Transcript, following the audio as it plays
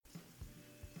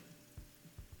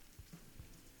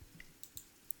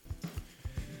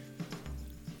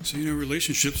So,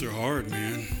 relationships are hard,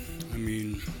 man. I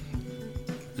mean,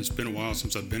 it's been a while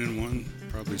since I've been in one,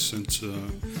 probably since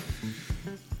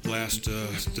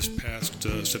this past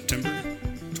September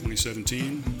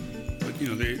 2017. But,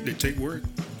 they take work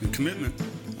and commitment.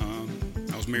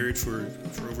 I was married for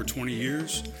over 20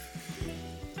 years.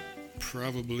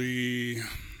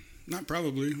 Not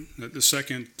probably, the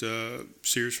second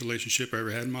serious relationship I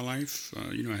ever had in my life.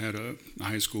 I had a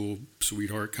high school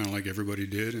sweetheart, kind of like everybody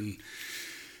did, and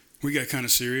we got kind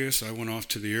of serious. I went off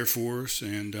to the Air Force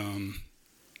and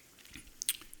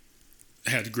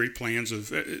had great plans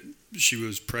of. She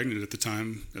was pregnant at the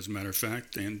time, as a matter of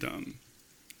fact, and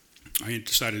I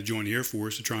decided to join the Air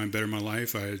Force to try and better my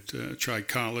life. I had tried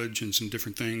college and some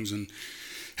different things, and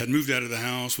had moved out of the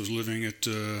house. Was living at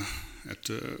a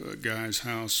guy's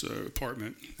house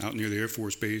apartment out near the Air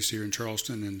Force Base here in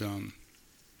Charleston, and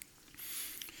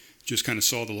just kind of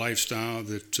saw the lifestyle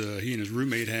that he and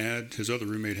his other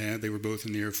roommate had. They were both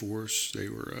in the Air Force. They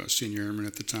were senior airmen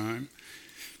at the time.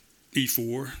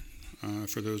 E4,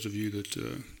 for those of you that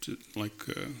like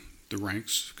the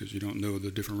ranks, because you don't know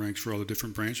the different ranks for all the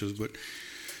different branches. But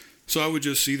so I would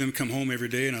just see them come home every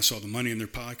day, and I saw the money in their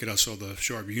pocket. I saw the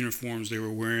sharp uniforms they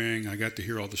were wearing. I got to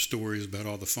hear all the stories about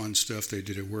all the fun stuff they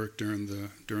did at work during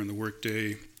the work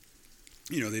day.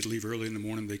 They'd leave early in the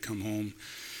morning. They'd come home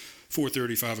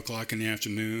 4:30, 5 o'clock in the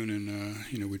afternoon,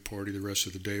 and we'd party the rest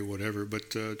of the day, whatever.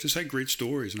 But just had great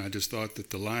stories, and I just thought that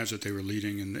the lives that they were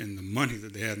leading and the money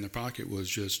that they had in their pocket was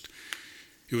just,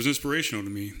 it was inspirational to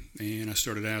me. And I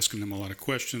started asking them a lot of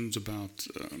questions about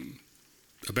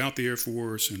the Air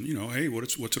Force, and hey,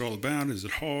 what's it all about? Is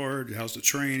it hard? How's the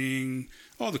training?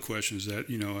 All the questions that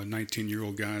a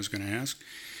 19-year-old guy is going to ask.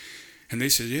 And they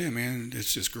said, yeah, man,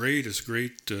 it's just great. It's a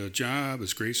great job.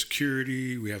 It's great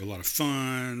security. We have a lot of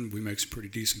fun. We make some pretty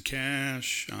decent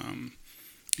cash.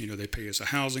 They pay us a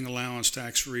housing allowance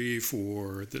tax-free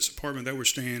for this apartment that we're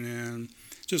staying in.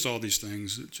 Just all these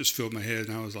things. It just filled my head,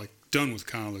 and I was like done with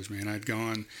college, man. I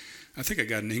think I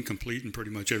got an incomplete in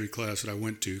pretty much every class that I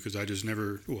went to, because I just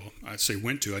never, I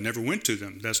never went to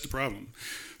them. That's the problem.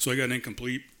 So I got an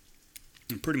incomplete.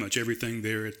 And pretty much everything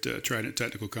there at Trident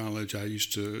Technical College, I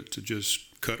used to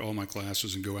just cut all my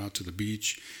classes and go out to the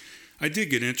beach. I did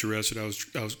get interested.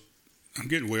 I'm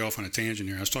getting way off on a tangent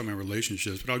here. I was talking about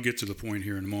relationships, but I'll get to the point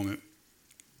here in a moment.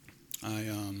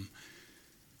 I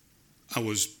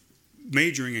was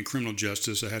majoring in criminal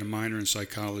justice. I had a minor in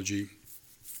psychology.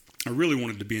 I really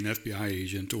wanted to be an FBI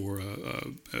agent or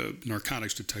a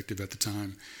narcotics detective at the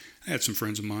time. I had some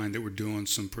friends of mine that were doing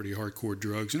some pretty hardcore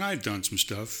drugs, and I had done some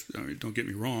stuff. I mean, don't get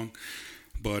me wrong,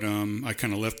 but I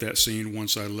kind of left that scene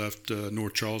once I left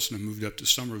North Charleston and moved up to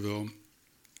Somerville.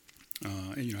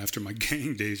 And after my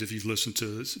gang days, if you've listened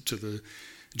to the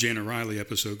Jana Riley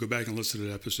episode, go back and listen to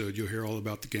that episode. You'll hear all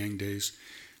about the gang days,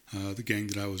 the gang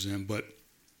that I was in. But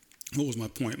what was my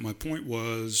point? My point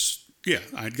was, yeah,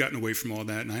 I'd gotten away from all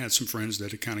that, and I had some friends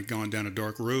that had kind of gone down a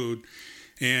dark road.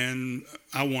 And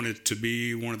I wanted to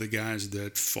be one of the guys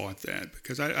that fought that,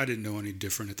 because I didn't know any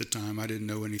different at the time. I didn't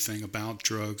know anything about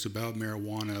drugs, about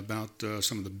marijuana, about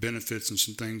some of the benefits and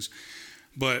some things.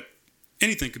 But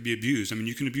anything could be abused. I mean,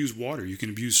 you can abuse water, you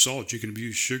can abuse salt, you can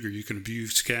abuse sugar, you can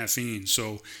abuse caffeine.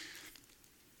 So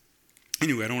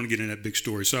anyway, I don't want to get into that big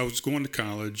story. So I was going to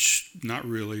college. Not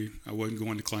really. I wasn't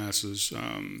going to classes.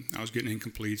 I was getting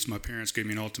incompletes. My parents gave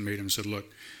me an ultimatum and said,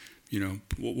 look,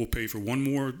 we'll pay for one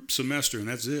more semester, and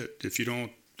that's it. If you don't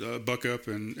buck up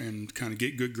and kind of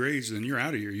get good grades, then you're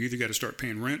out of here. You either got to start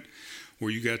paying rent, or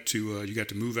you got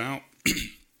to move out,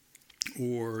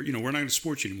 or we're not going to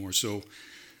support you anymore. So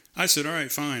I said, all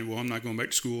right, fine. Well, I'm not going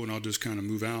back to school, and I'll just kind of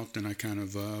move out. Then I kind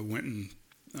of went and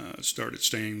started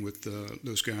staying with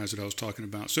those guys that I was talking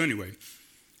about. So anyway,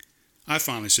 I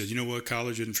finally said, you know what,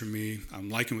 college isn't for me. I'm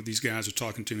liking what these guys are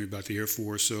talking to me about the Air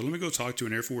Force, so let me go talk to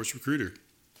an Air Force recruiter.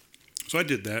 So I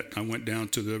did that. I went down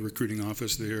to the recruiting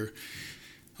office there.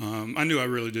 I knew I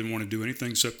really didn't want to do anything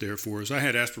except the Air Force. I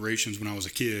had aspirations when I was a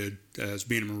kid as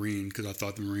being a Marine, because I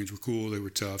thought the Marines were cool, they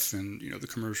were tough, and the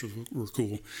commercials were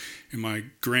cool. And my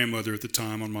grandmother at the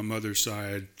time on my mother's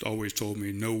side always told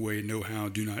me, no way, no how,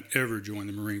 do not ever join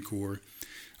the Marine Corps.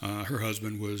 Her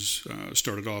husband was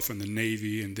started off in the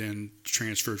Navy and then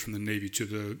transferred from the Navy to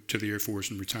the Air Force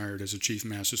and retired as a Chief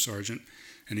Master Sergeant,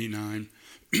 an E9.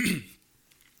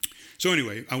 So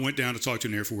anyway, I went down to talk to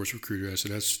an Air Force recruiter. I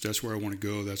said, that's where I want to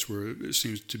go. That's where it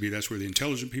seems to be. That's where the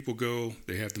intelligent people go.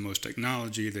 They have the most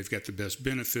technology. They've got the best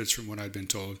benefits from what I've been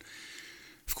told.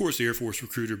 Of course, the Air Force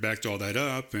recruiter backed all that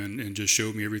up and just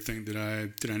showed me everything that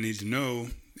I needed to know.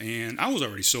 And I was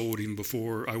already sold even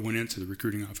before I went into the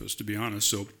recruiting office, to be honest.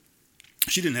 So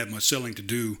she didn't have much selling to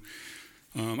do.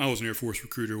 I was an Air Force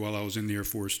recruiter while I was in the Air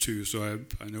Force too, so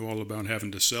I know all about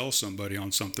having to sell somebody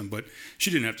on something. But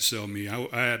she didn't have to sell me. I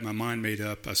had my mind made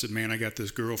up. I said, "Man, I got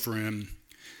this girlfriend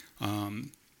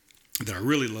that I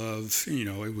really love." You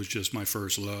know, it was just my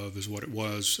first love, is what it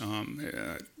was.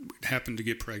 I happened to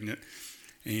get pregnant,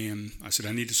 and I said,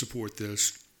 "I need to support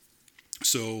this."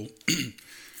 So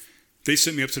they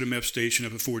sent me up to the MEP station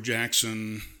up at Fort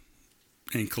Jackson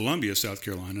in Columbia, South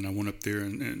Carolina, and I went up there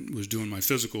and was doing my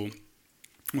physical.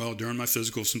 Well, during my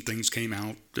physical, some things came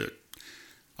out that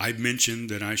I mentioned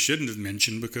that I shouldn't have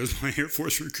mentioned, because my Air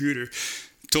Force recruiter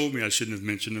told me I shouldn't have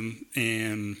mentioned them,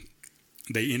 and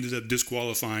they ended up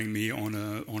disqualifying me on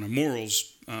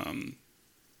morals,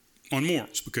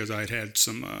 because I had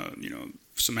some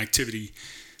some activity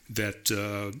that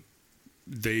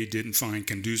they didn't find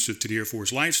conducive to the Air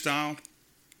Force lifestyle.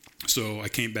 So I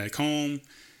came back home.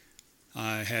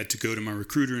 I had to go to my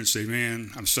recruiter and say,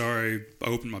 "Man, I'm sorry. I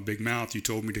opened my big mouth. You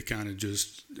told me to kind of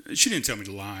just..." She didn't tell me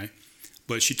to lie,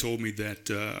 but she told me that...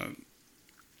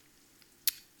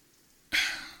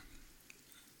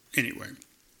 Anyway,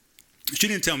 she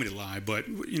didn't tell me to lie, but,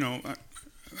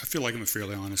 I feel like I'm a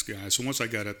fairly honest guy. So once I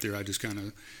got up there, I just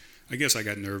I guess I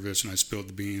got nervous and I spilled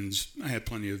the beans. I had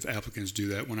plenty of applicants do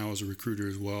that when I was a recruiter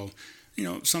as well.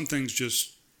 Some things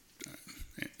just...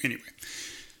 anyway.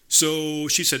 So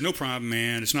she said, "No problem,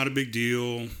 man. It's not a big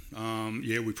deal.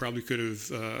 Yeah, we probably could have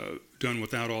done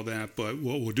without all that, but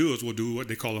what we'll do is we'll do what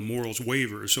they call a morals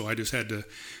waiver." So I just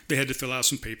they had to fill out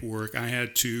some paperwork. I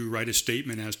had to write a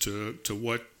statement as to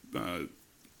what the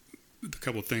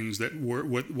couple of things that were,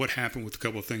 what happened with a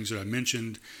couple of things that I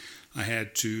mentioned. I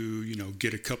had to,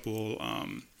 get a couple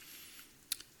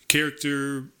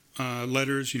character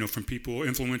letters, from people,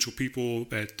 influential people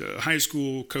at high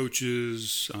school,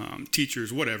 coaches,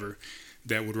 teachers, whatever,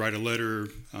 that would write a letter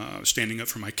standing up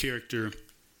for my character.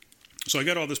 So I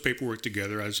got all this paperwork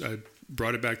together. I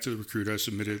brought it back to the recruiter. I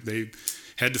submitted it. They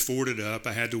had to forward it up.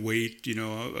 I had to wait,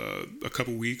 a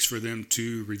couple weeks for them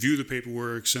to review the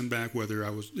paperwork, send back whether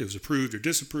it was approved or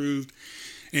disapproved,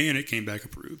 and it came back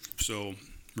approved. So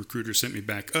recruiter sent me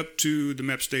back up to the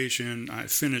MEP station. I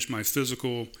finished my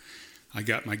physical. I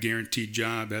got my guaranteed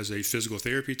job as a physical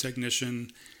therapy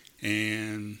technician,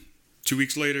 and 2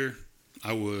 weeks later,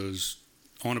 I was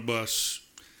on a bus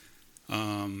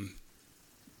going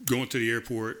to the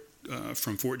airport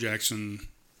from Fort Jackson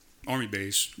Army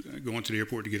Base, going to the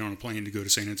airport to get on a plane to go to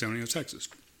San Antonio, Texas.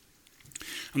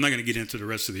 I'm not going to get into the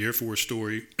rest of the Air Force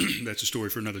story. That's a story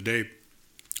for another day.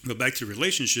 But back to the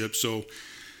relationship. So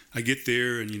I get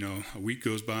there, and a week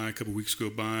goes by, a couple weeks go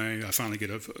by. I finally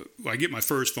I get my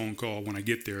first phone call when I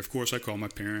get there. Of course, I call my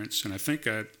parents, and I think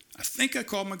I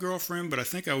called my girlfriend, but I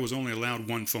think I was only allowed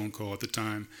one phone call at the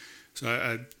time, so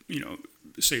I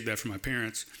saved that for my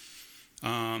parents.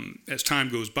 As time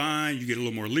goes by, you get a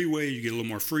little more leeway, you get a little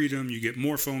more freedom, you get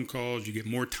more phone calls, you get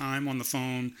more time on the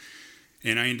phone,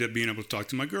 and I end up being able to talk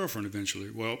to my girlfriend eventually.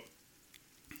 Well,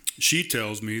 she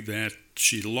tells me that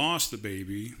she lost the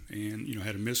baby and,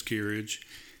 had a miscarriage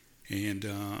and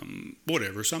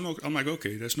whatever. So I'm like,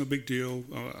 okay, that's no big deal.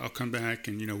 I'll come back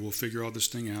and, we'll figure all this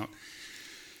thing out.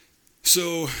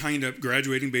 So I end up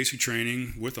graduating basic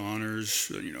training with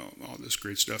honors, all this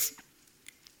great stuff.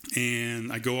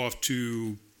 And I go off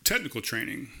to technical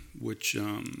training, which, is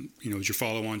your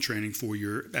follow-on training for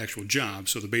your actual job.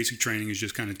 So the basic training is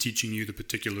just kind of teaching you the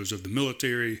particulars of the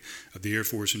military, of the Air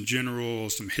Force in general,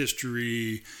 some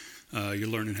history. You're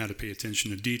learning how to pay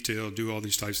attention to detail, do all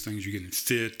these types of things. You're getting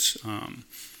fit.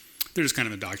 They're just kind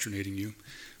of indoctrinating you.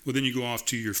 Well, then you go off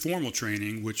to your formal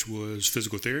training, which was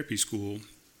physical therapy school.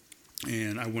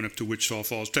 And I went up to Wichita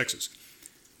Falls, Texas.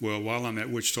 Well, while I'm at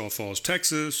Wichita Falls,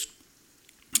 Texas,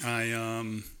 I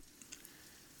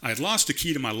had lost the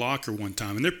key to my locker one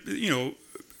time, and the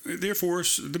Air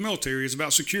Force, the military is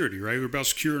about security, right? We're about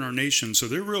securing our nation, so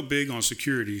they're real big on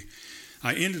security.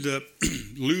 I ended up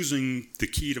losing the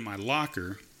key to my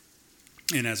locker,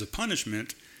 and as a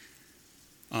punishment,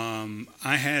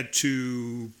 I had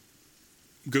to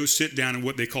go sit down in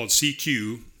what they called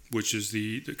CQ, which is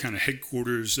the kind of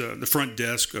headquarters, the front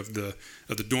desk of the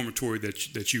dormitory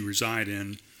that you reside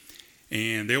in.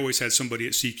 And they always had somebody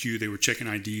at CQ. They were checking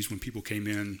IDs when people came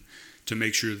in to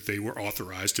make sure that they were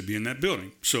authorized to be in that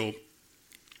building. So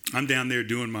I'm down there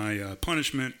doing my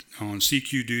punishment on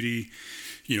CQ duty,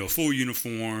 full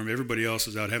uniform. Everybody else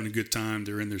is out having a good time.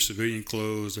 They're in their civilian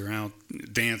clothes. They're out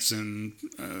dancing,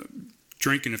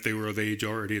 drinking if they were of age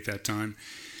already at that time,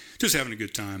 just having a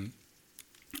good time.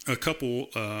 A couple,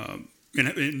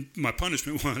 and my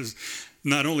punishment was,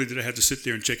 not only did I have to sit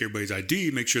there and check everybody's ID,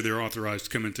 make sure they're authorized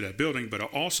to come into that building, but I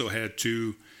also had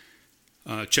to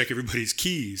check everybody's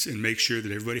keys and make sure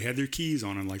that everybody had their keys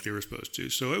on them like they were supposed to.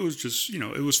 So it was just,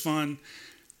 it was fun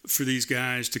for these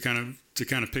guys to kind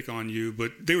of pick on you,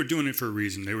 but they were doing it for a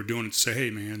reason. They were doing it to say,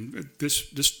 hey man,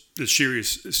 this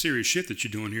serious shit that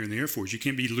you're doing here in the Air Force. You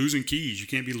can't be losing keys. You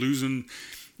can't be losing,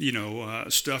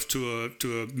 stuff to a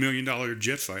 $1 million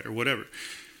jet fighter or whatever.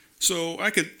 So I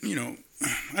could,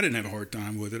 I didn't have a hard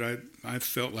time with it. I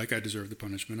felt like I deserved the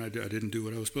punishment. I didn't do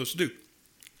what I was supposed to do.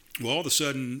 Well, all of a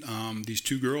sudden, these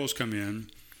two girls come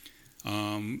in,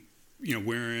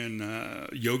 wearing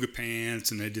yoga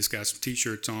pants, and they just got some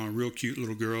T-shirts on, real cute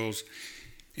little girls,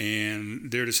 and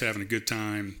they're just having a good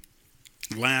time,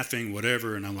 laughing,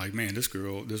 whatever. And I'm like, man, this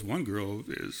one girl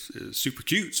is super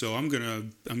cute. So I'm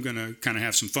gonna kind of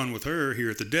have some fun with her here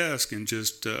at the desk and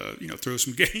just throw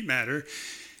some game at her.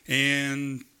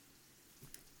 And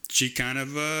she kind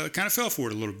of fell for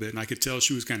it a little bit, and I could tell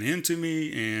she was kind of into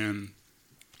me, and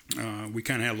we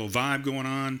kind of had a little vibe going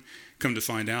on. Come to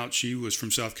find out, she was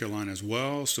from South Carolina as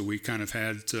well, so we kind of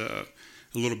had a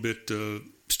little bit of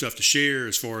stuff to share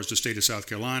as far as the state of South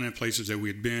Carolina, places that we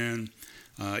had been.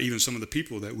 Even some of the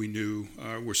people that we knew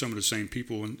were some of the same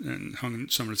people and hung in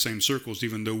some of the same circles,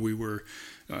 even though we were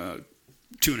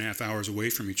 2.5 hours away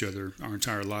from each other our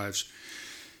entire lives.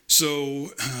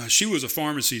 So she was a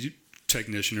pharmacy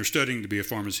technician, or studying to be a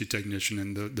pharmacy technician,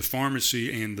 and the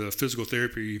pharmacy and the physical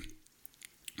therapy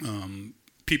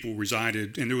people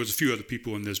resided, and there was a few other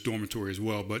people in this dormitory as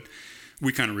well, but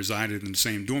we kind of resided in the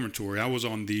same dormitory. I was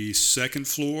on the second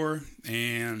floor,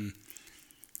 and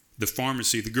the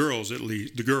pharmacy, the girls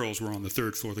were on the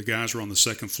third floor. The guys were on the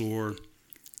second floor.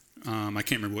 I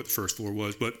can't remember what the first floor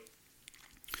was, but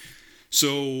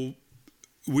so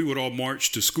we would all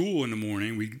march to school in the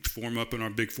morning. We'd form up in our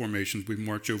big formations. We'd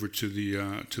march over to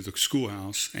the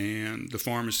schoolhouse, and the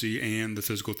pharmacy and the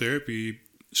physical therapy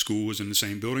school was in the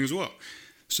same building as well.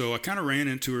 So I kind of ran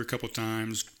into her a couple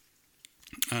times.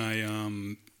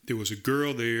 There was a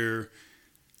girl there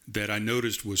that I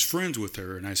noticed was friends with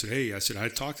her, and I said, hey, I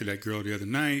talked to that girl the other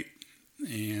night,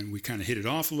 and we kind of hit it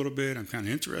off a little bit. I'm kind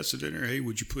of interested in her. Hey,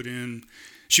 would you put in?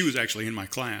 She was actually in my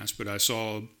class, but I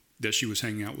saw that she was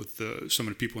hanging out with some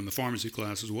of the people in the pharmacy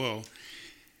class as well,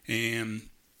 and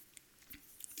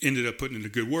ended up putting in a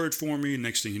good word for me.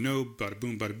 Next thing you know, bada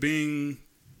boom, bada bing,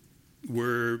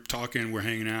 we're talking, we're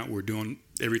hanging out, we're doing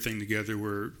everything together.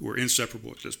 We're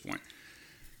inseparable at this point.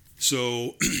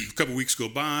 So a couple weeks go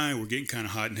by, we're getting kind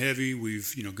of hot and heavy.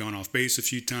 We've gone off base a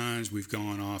few times. We've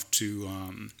gone off to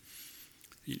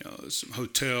some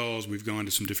hotels. We've gone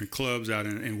to some different clubs out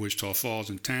in Wichita Falls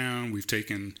in town. We've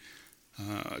taken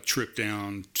a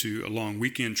long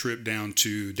weekend trip down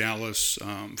to Dallas,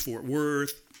 Fort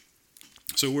Worth.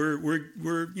 So we're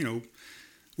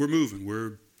moving.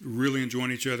 We're really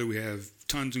enjoying each other. We have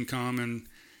tons in common.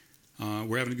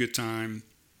 We're having a good time.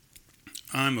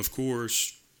 I'm, of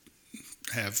course,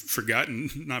 not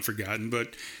forgotten,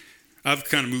 but I've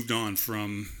kind of moved on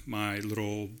from my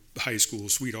little high school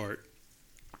sweetheart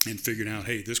and figured out,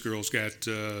 hey, this girl's got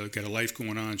a life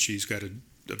going on. She's got a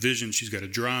vision. She's got a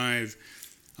drive.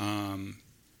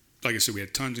 Like I said, we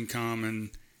had tons in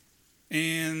common.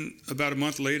 And about a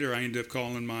month later, I ended up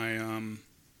calling my,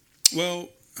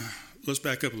 let's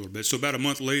back up a little bit. So about a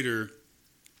month later,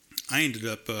 I ended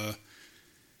up,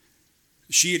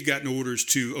 she had gotten orders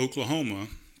to Oklahoma,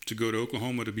 to go to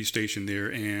Oklahoma to be stationed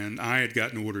there, and I had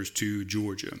gotten orders to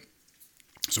Georgia.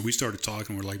 So we started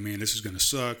talking. We're like, man, this is going to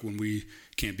suck when we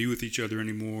can't be with each other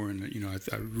anymore. And,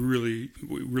 we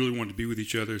really wanted to be with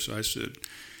each other. So I said,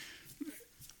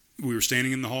 we were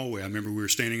standing in the hallway. I remember we were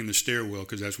standing in the stairwell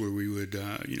because that's where we would,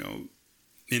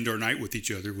 end our night with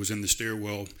each other, was in the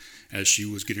stairwell as she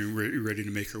was getting ready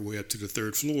to make her way up to the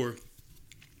third floor.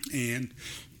 And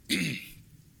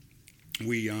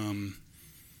we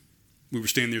were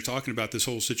standing there talking about this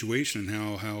whole situation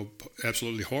and how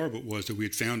absolutely horrible it was that we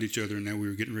had found each other and now we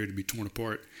were getting ready to be torn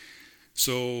apart.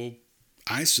 So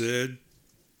I said,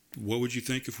 what would you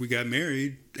think if we got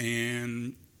married?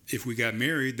 And if we got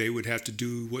married, they would have to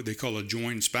do what they call a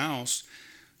joint spouse,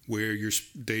 where you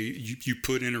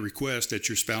put in a request that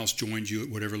your spouse joins you at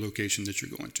whatever location that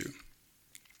you're going to.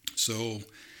 So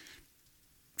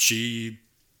she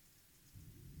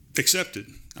accepted.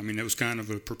 I mean, it was kind of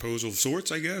a proposal of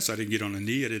sorts, I guess. I didn't get on a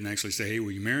knee. I didn't actually say, hey,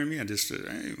 will you marry me? I just said,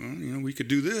 hey, well, we could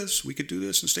do this. We could do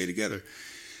this and stay together.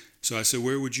 So I said,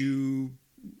 where would we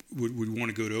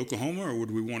want to go to Oklahoma, or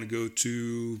would we want to go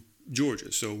to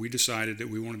Georgia? So we decided that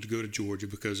we wanted to go to Georgia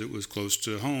because it was close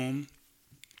to home.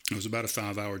 It was about a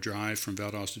 5-hour drive from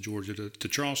Valdosta, Georgia to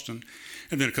Charleston,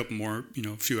 and then a couple more,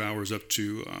 a few hours up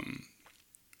to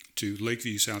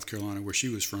Lakeview, South Carolina, where she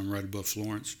was from, right above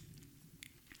Florence.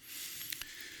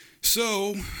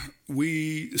 So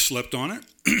we slept on it.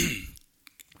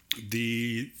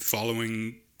 The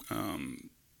following, I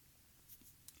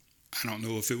don't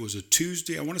know if it was a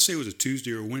Tuesday. I want to say it was a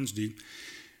Tuesday or a Wednesday.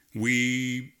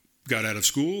 We got out of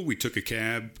school. We took a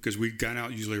cab because we got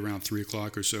out usually around 3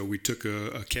 o'clock or so. We took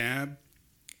a cab.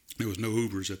 There was no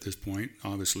Ubers at this point,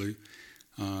 obviously.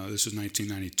 This is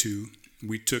 1992.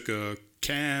 We took a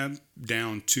cab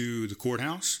down to the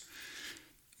courthouse.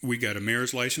 We got a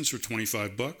mayor's license for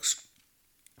 $25.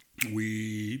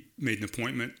 We made an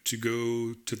appointment to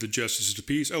go to the Justices of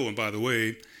Peace. Oh, and by the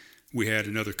way, we had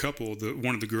another couple.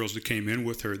 One of the girls that came in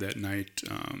with her that night,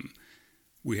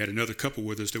 we had another couple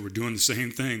with us that were doing the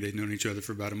same thing. They'd known each other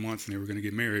for about a month, and they were going to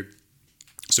get married.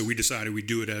 So we decided we'd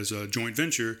do it as a joint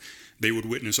venture. They would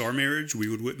witness our marriage. We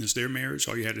would witness their marriage.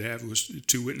 All you had to have was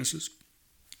 2 witnesses.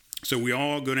 So we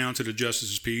all go down to the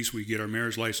Justices of Peace. We get our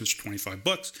marriage license for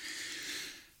 $25.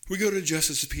 We go to the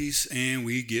Justice of Peace, and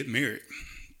we get married.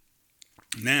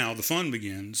 Now the fun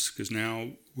begins, because now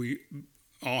we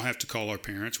all have to call our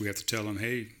parents. We have to tell them,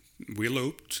 hey, we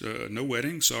eloped, no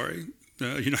wedding, sorry.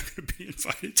 You're not going to be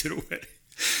invited to the wedding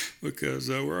because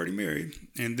we're already married.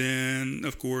 And then,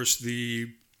 of course,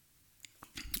 the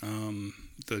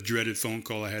dreaded phone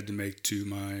call I had to make to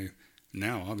my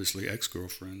now obviously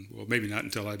ex-girlfriend. Well, maybe not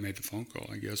until I made the phone call,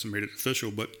 I guess, and made it official,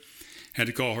 but had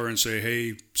to call her and say,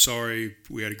 hey, sorry,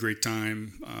 we had a great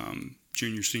time,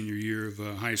 junior, senior year of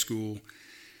high school,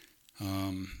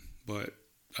 but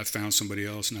I found somebody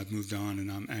else and I've moved on and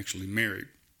I'm actually married.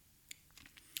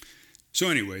 So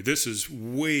anyway, this is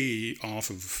way off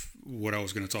of what I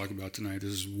was going to talk about tonight.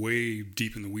 This is way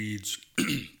deep in the weeds,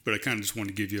 but I kind of just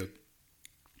wanted to give you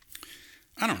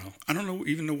I don't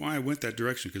even know why I went that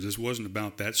direction, because this wasn't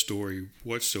about that story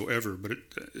whatsoever, but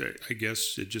I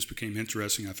guess it just became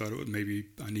interesting. I thought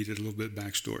I needed a little bit of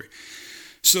backstory.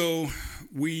 So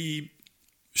we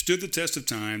stood the test of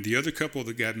time. The other couple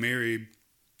that got married,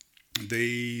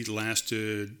 they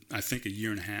lasted, I think, 1.5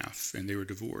 years, and they were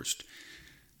divorced.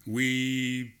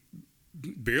 We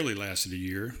barely lasted 1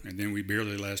 year, and then we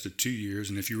barely lasted 2 years.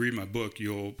 And if you read my book,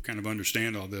 you'll kind of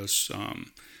understand all this.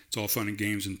 It's all fun and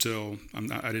games until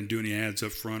I didn't do any ads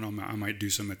up front. I might do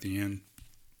some at the end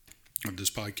of this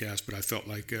podcast, but I felt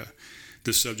like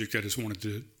this subject, I just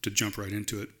wanted to jump right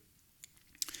into it.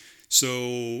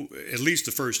 So at least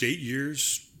the first 8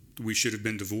 years, we should have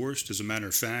been divorced. As a matter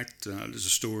of fact, there's a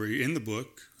story in the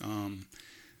book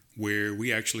where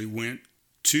we actually went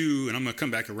to, and I'm going to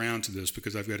come back around to this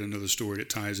because I've got another story that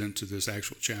ties into this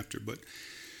actual chapter, but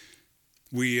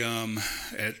we,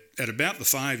 at about the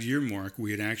 5-year mark,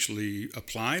 we had actually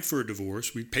applied for a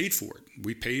divorce. We paid for it.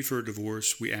 We paid for a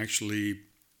divorce. We actually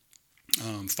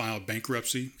filed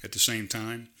bankruptcy at the same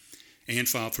time and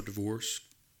filed for divorce.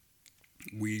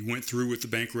 We went through with the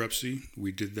bankruptcy.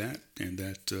 We did that, and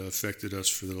that affected us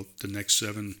for the next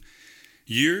 7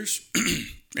 years,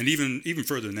 and even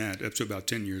further than that, up to about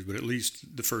 10 years, but at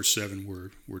least the first 7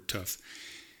 were tough.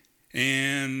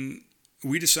 And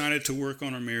we decided to work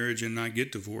on our marriage and not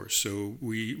get divorced. So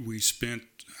we spent,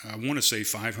 I want to say,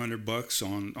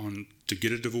 $500 on to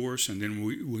get a divorce, and then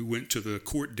we went to the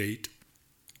court date,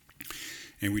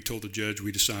 and we told the judge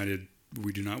we decided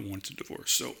we do not want to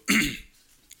divorce. So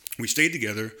we stayed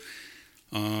together.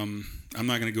 I'm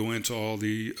not going to go into all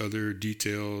the other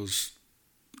details.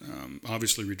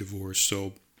 Obviously, we divorced.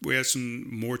 So we had some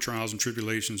more trials and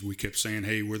tribulations. We kept saying,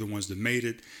 hey, we're the ones that made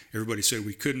it. Everybody said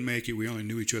we couldn't make it. We only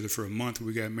knew each other for a month when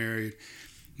we got married.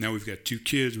 Now we've got 2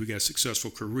 kids. We got successful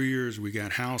careers. We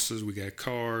got houses. We got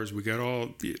cars. We got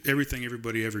everything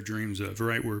everybody ever dreams of,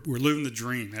 right? We're living the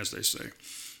dream, as they say.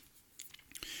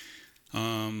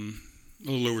 A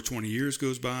little over 20 years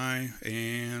goes by,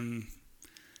 and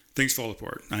things fall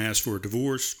apart. I asked for a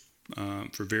divorce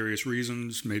for various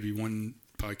reasons. Maybe one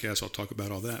podcast I'll talk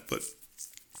about all that, but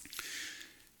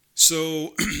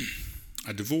so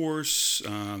I divorced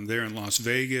there in Las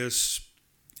Vegas.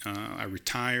 I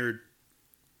retired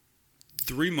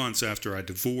 3 months after I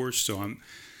divorced, so I'm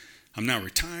now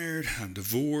retired. I'm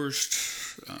divorced.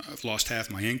 I've lost half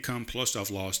my income, plus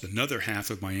I've lost another half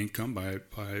of my income by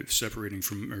separating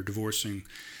from or divorcing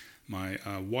my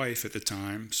wife at the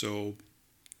time. So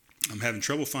I'm having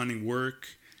trouble finding work.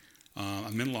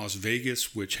 I'm in Las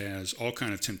Vegas, which has all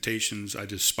kind of temptations. I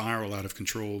just spiral out of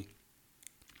control.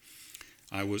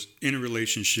 I was in a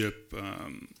relationship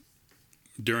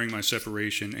during my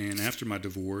separation and after my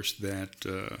divorce that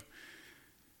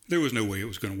there was no way it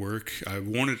was going to work. I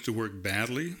wanted it to work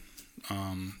badly.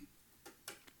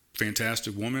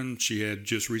 Fantastic woman. She had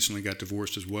just recently got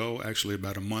divorced as well. Actually,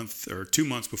 about a month or 2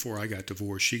 months before I got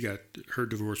divorced, her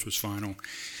divorce was final.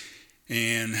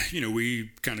 And,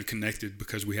 we kind of connected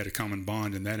because we had a common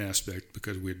bond in that aspect,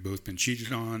 because we had both been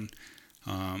cheated on.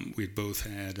 We had both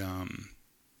had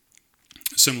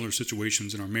similar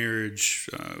situations in our marriage.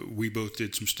 We both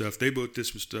did some stuff. They both did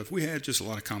some stuff. We had just a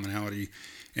lot of commonality,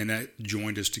 and that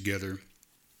joined us together.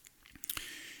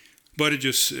 But it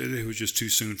was just too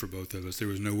soon for both of us. There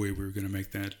was no way we were going to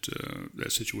make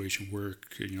that situation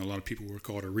work. A lot of people would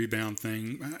call it a rebound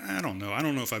thing. I don't know. I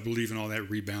don't know if I believe in all that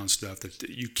rebound stuff, that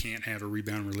you can't have a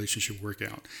rebound relationship work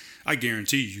out. I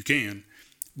guarantee you can,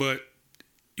 but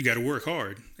you got to work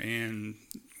hard. And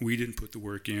we didn't put the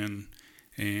work in,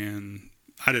 and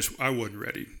I wasn't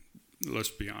ready. Let's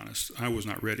be honest. I was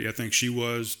not ready. I think she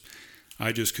was.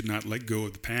 I just could not let go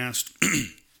of the past.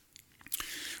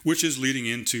 Which is leading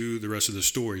into the rest of the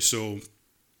story. So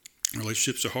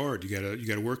relationships are hard. You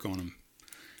gotta work on them.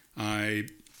 I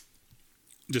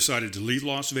decided to leave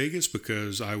Las Vegas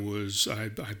because I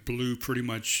blew pretty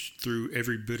much through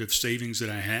every bit of savings that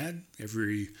I had,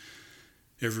 every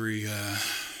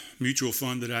mutual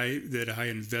fund that I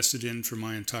invested in for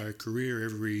my entire career,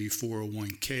 every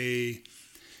 401k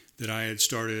that I had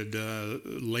started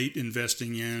late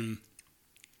investing in.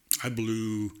 I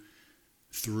blew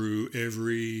through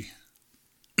every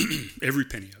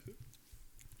penny of it.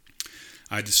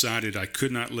 I decided I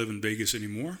could not live in Vegas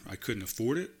anymore. I couldn't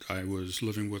afford it. I was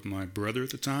living with my brother at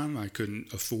the time. I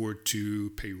couldn't afford to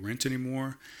pay rent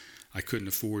anymore. I couldn't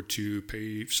afford to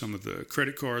pay some of the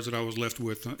credit cards that I was left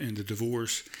with in the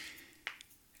divorce.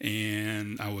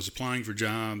 And I was applying for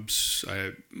jobs.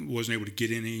 I wasn't able to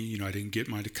get any. I didn't get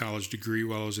my college degree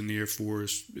while I was in the Air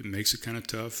Force. It makes it kind of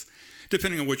tough,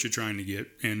 depending on what you're trying to get.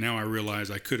 And now I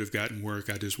realize I could have gotten work.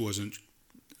 I just wasn't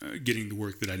getting the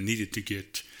work that I needed to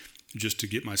get just to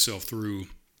get myself through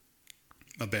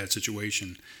a bad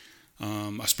situation.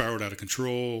 I spiraled out of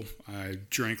control. I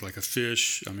drank like a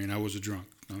fish. I was a drunk.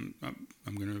 I'm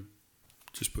going to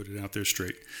just put it out there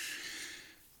straight.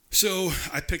 So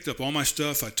I picked up all my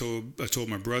stuff. I told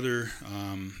my brother.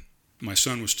 My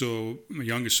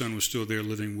youngest son was still there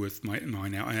living with my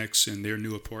now ex in their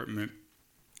new apartment.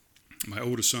 My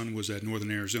oldest son was at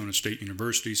Northern Arizona State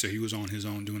University, so he was on his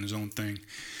own, doing his own thing.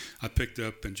 I picked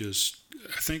up and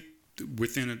I think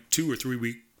within a 2 or 3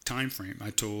 week time frame, I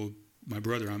told my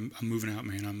brother, I'm moving out,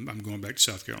 man. I'm going back to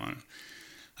South Carolina.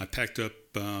 I packed up,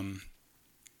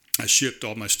 I shipped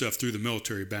all my stuff through the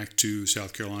military back to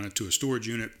South Carolina to a storage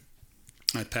unit.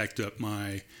 I packed up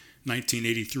my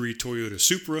 1983 Toyota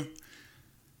Supra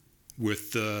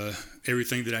with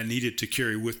everything that I needed to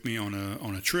carry with me on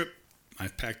a trip. I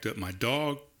packed up my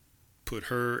dog, put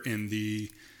her in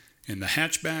the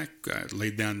hatchback. I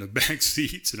laid down the back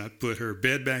seats, and I put her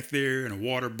bed back there and a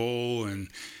water bowl and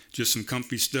just some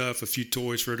comfy stuff, a few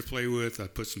toys for her to play with. I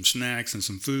put some snacks and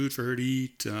some food for her to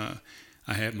eat.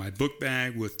 I had my book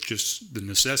bag with just the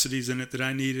necessities in it that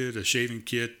I needed, a shaving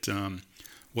kit,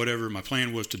 whatever. My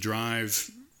plan was to drive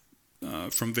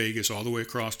from Vegas all the way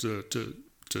across to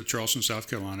Charleston, South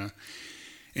Carolina.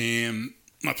 And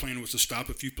my plan was to stop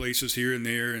a few places here and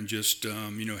there and just,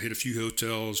 hit a few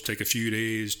hotels, take a few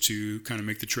days to kind of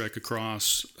make the trek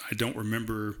across. I don't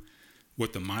remember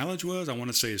what the mileage was. I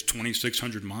want to say it's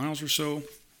 2,600 miles or so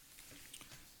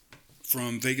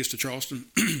from Vegas to Charleston.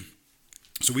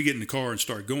 So we get in the car and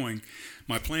start going.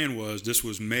 My plan was, this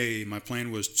was May, my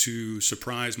plan was to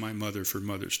surprise my mother for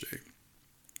Mother's Day.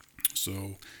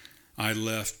 So I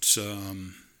left,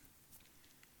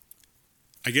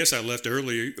 I guess I left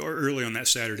early on that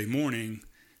Saturday morning,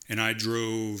 and I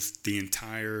drove the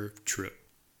entire trip.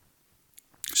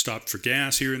 Stopped for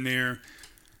gas here and there.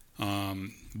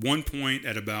 One point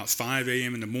at about 5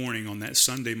 a.m. in the morning on that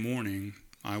Sunday morning,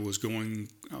 I was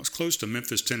close to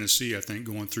Memphis, Tennessee, I think,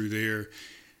 going through there.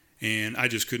 And I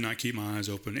just could not keep my eyes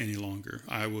open any longer.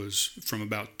 I was, from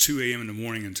about 2 a.m. in the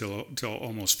morning until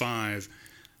almost 5,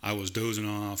 I was dozing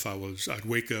off. I'd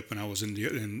wake up and I was in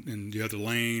the other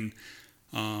lane.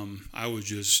 I was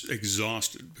just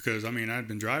exhausted because, I'd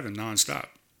been driving nonstop.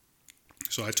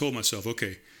 So I told myself,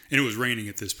 okay, and it was raining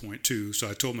at this point too. So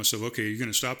I told myself, okay, you're going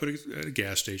to stop at a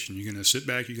gas station. You're going to sit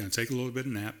back. You're going to take a little bit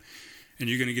of nap, and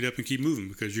you're going to get up and keep moving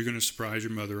because you're going to surprise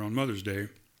your mother on Mother's Day.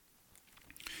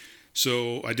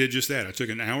 So I did just that. I took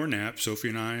an hour nap, Sophie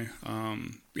and I,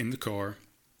 in the car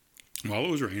while it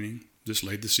was raining. Just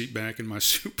laid the seat back in my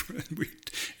Supra,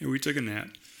 and we took a nap.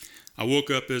 I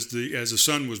woke up as the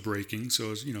sun was breaking,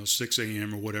 so it was 6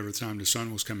 a.m. or whatever time the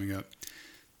sun was coming up.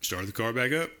 Started the car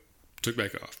back up, took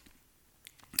back off.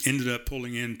 Ended up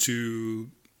pulling into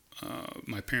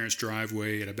my parents'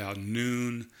 driveway at about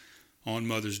noon on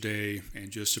Mother's Day and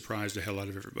just surprised the hell out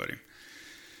of everybody.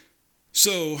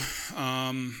 So,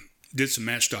 did some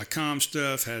Match.com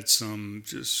stuff, had some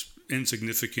just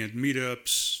insignificant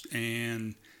meetups.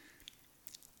 And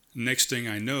next thing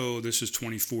I know, this is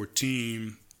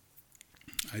 2014,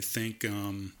 I think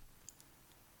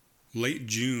late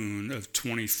June of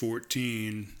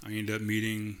 2014, I ended up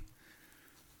meeting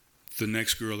the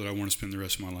next girl that I want to spend the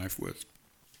rest of my life with.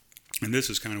 And this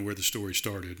is kind of where the story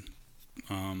started.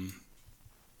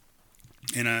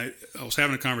 And I was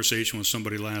having a conversation with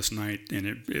somebody last night, and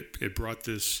it brought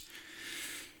this,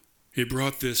 it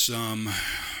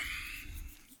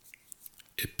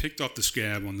picked off the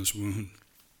scab on this wound.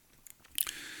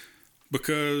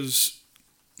 Because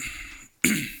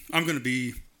I'm going to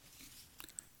be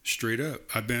straight up.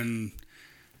 I've been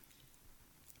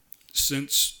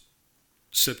since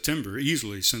September,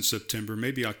 easily since September,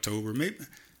 maybe October,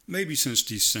 maybe since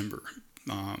December,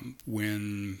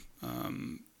 when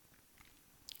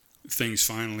things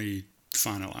finally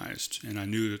finalized, and I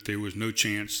knew that there was no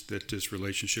chance that this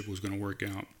relationship was going to work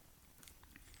out.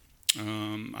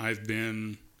 I've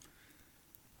been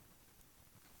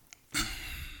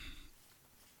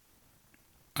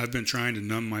trying to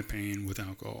numb my pain with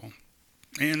alcohol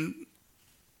and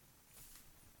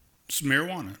it's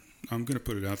marijuana. I'm going to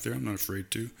put it out there. I'm not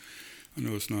afraid to. I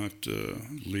know it's not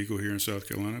legal here in South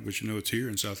Carolina, but you know it's here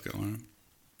in South Carolina.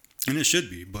 And it should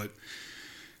be. But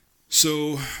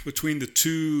so between the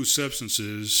two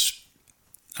substances,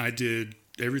 I did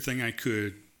everything I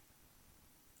could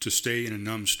to stay in a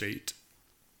numb state,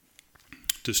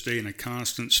 to stay in a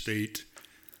constant state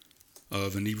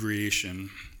of inebriation.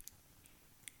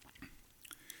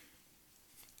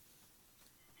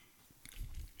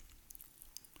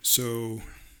 So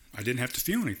I didn't have to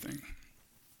feel anything.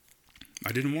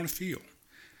 I didn't want to feel.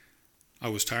 I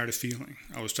was tired of feeling.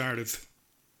 I was tired of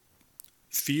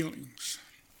feelings.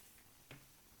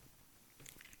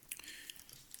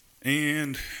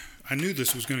 And I knew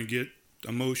this was going to get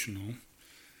emotional.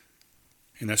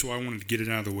 And that's why I wanted to get it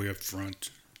out of the way up front.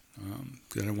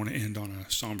 Because I don't want to end on a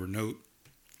somber note.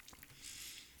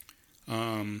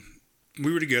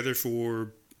 We were together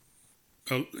for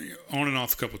on and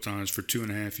off a couple of times for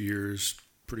 2.5 years,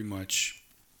 pretty much.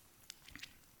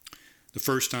 The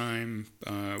first time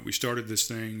we started this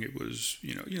thing, it was,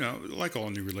 like all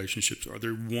new relationships are,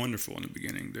 they're wonderful in the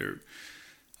beginning. They're,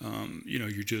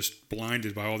 you're just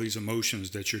blinded by all these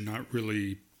emotions that you're not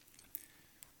really.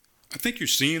 I think you're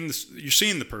seeing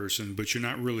the person, but you're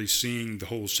not really seeing the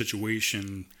whole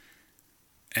situation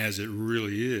as it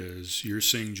really is. You're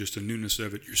seeing just the newness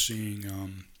of it. You're seeing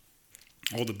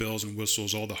all the bells and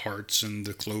whistles, all the hearts and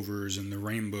the clovers and the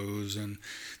rainbows and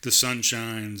the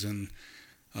sunshines and,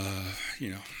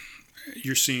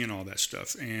 you're seeing all that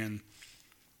stuff. And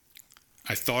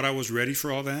I thought I was ready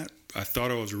for all that. I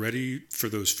thought I was ready for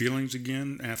those feelings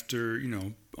again after,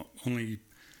 only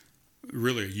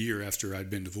really a year after I'd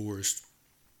been divorced.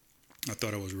 I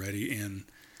thought I was ready. And,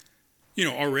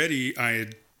 already I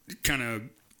had kind of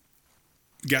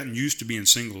gotten used to being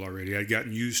single already. I'd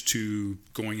gotten used to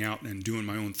going out and doing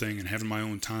my own thing and having my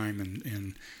own time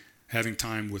and having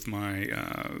time with my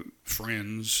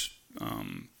friends.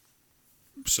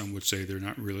 Some would say they're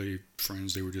not really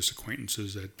friends. They were just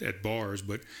acquaintances at bars.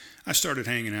 But I started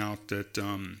hanging out that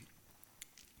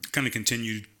kind of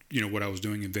continued, what I was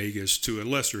doing in Vegas to a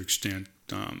lesser extent.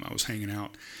 I was hanging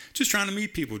out, just trying to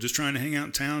meet people, just trying to hang out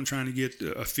in town, trying to get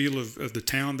a feel of the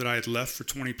town that I had left for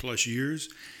 20 plus years.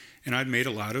 And I'd made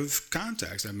a lot of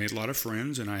contacts. I made a lot of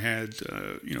friends, and I had,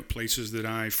 places that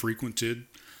I frequented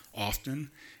often.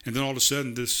 And then all of a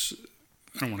sudden, this,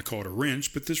 I don't want to call it a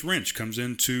wrench, but this wrench comes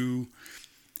into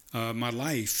my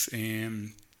life,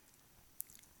 and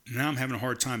now I'm having a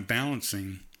hard time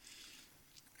balancing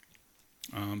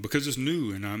because it's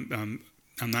new, and I'm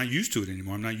not used to it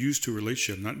anymore. I'm not used to a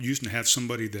relationship. I'm not used to have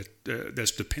somebody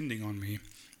that's depending on me.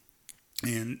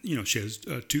 And she has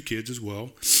 2 kids as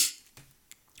well.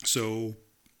 So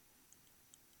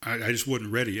I just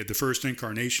wasn't ready. At the first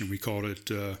incarnation, we called it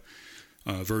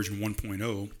version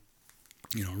 1.0,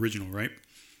 original, right?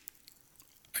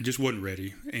 I just wasn't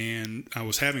ready. And I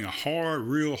was having a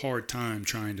real hard time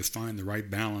trying to find the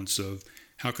right balance of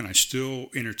how can I still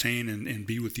entertain and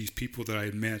be with these people that I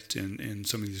had met and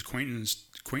some of these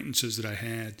acquaintances that I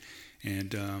had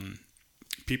and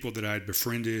people that I had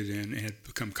befriended and had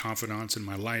become confidants in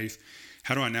my life.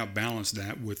 How do I now balance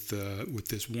that with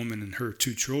this woman and her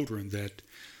 2 children that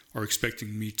are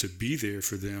expecting me to be there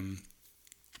for them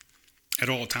at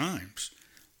all times?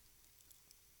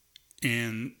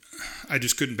 And I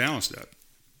just couldn't balance that.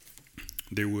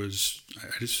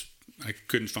 I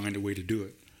couldn't find a way to do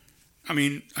it. I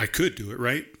mean, I could do it,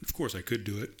 right? Of course I could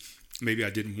do it. Maybe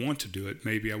I didn't want to do it.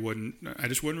 Maybe I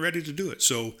just wasn't ready to do it.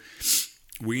 So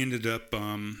we ended up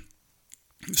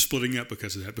splitting up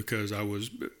because of that, because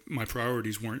my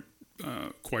priorities weren't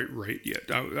quite right yet.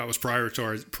 I was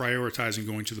prioritizing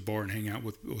going to the bar and hang out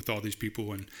with all these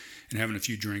people and having a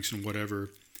few drinks and whatever,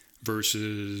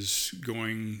 versus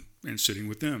going and sitting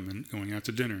with them and going out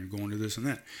to dinner and going to this and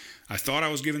that. I thought I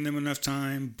was giving them enough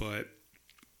time, but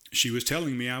she was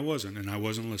telling me I wasn't, and I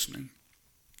wasn't listening.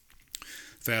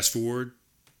 Fast forward,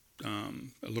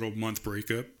 a little month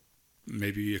breakup,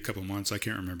 maybe a couple months, I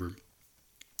can't remember.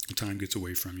 Time gets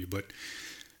away from you, but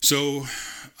so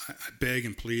I beg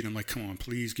and plead. I'm like, come on,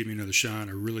 please give me another shot.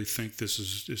 I really think this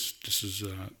is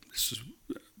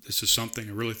something.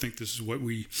 I really think this is what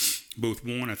we both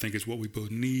want. I think it's what we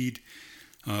both need.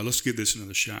 Let's give this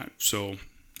another shot. So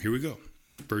here we go.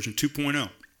 Version 2.0.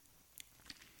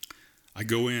 I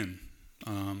go in.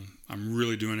 I'm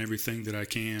really doing everything that I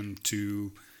can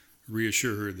to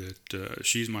reassure her that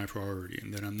she's my priority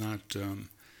and that I'm not,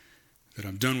 that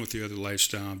I'm done with the other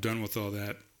lifestyle. I'm done with all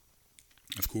that.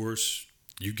 Of course,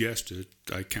 you guessed it.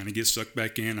 I kind of get sucked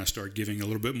back in. I start giving a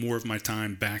little bit more of my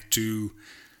time back to,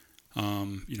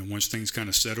 once things kind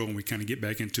of settle and we kind of get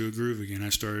back into a groove again, I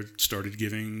started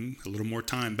giving a little more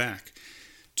time back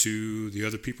to the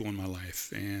other people in my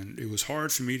life. And it was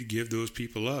hard for me to give those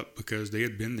people up because they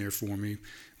had been there for me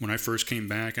when I first came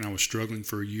back, and I was struggling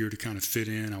for a year to kind of fit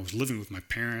in. I was living with my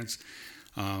parents.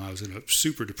 I was in a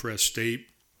super depressed state.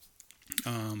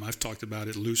 I've talked about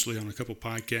it loosely on a couple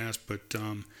podcasts, but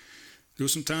there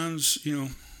was some times, I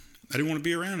didn't want to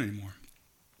be around anymore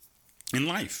in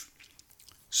life.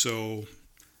 So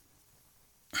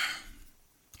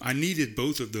I needed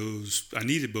both of those. I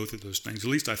needed both of those things.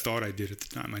 At least I thought I did at the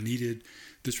time. I needed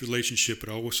this relationship, but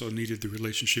I also needed the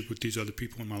relationship with these other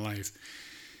people in my life.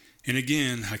 And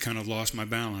again, I kind of lost my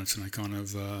balance, and I kind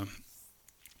of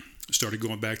started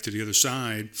going back to the other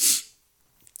side.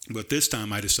 But this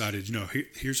time I decided,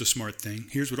 here's a smart thing.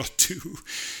 Here's what I'll do.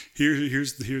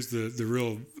 Here's the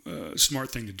real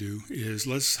smart thing to do is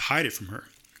let's hide it from her.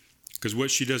 Because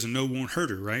what she doesn't know won't hurt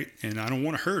her, right? And I don't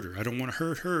want to hurt her. I don't want to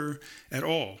hurt her at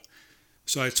all.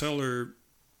 So I tell her,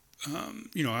 I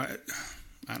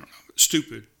don't know,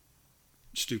 stupid.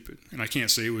 And I can't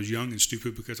say it was young and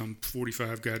stupid because I'm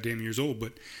 45 goddamn years old,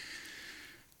 but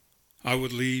I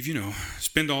would leave,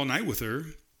 spend all night with her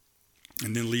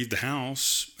and then leave the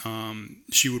house.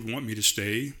 She would want me to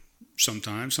stay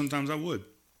sometimes. Sometimes I would.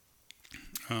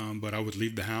 But I would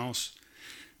leave the house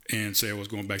and say I was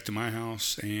going back to my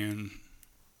house, and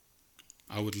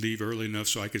I would leave early enough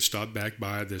so I could stop back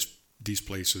by these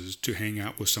places to hang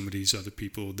out with some of these other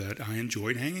people that I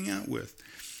enjoyed hanging out with.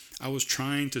 I was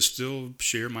trying to still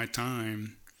share my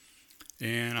time,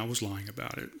 and I was lying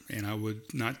about it. And I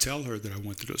would not tell her that I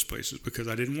went to those places because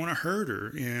I didn't want to hurt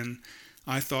her, and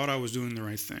I thought I was doing the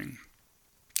right thing.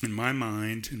 In my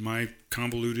mind, in my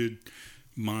convoluted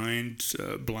mind,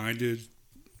 blinded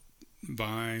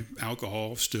by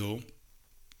alcohol still,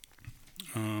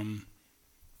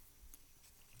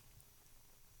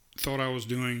 thought I was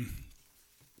doing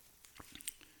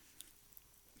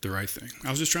the right thing. I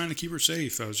was just trying to keep her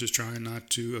safe. I was just trying not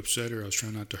to upset her. I was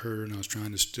trying not to hurt her, and I was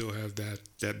trying to still have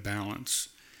that balance.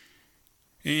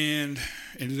 And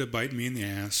ended up biting me in the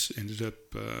ass. She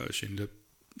ended up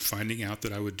finding out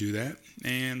that I would do that,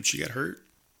 and she got hurt,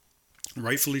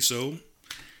 rightfully so.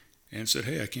 And said,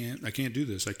 hey, I can't do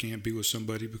this. I can't be with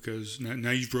somebody because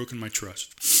now you've broken my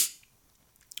trust.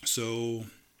 So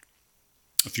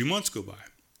a few months go by.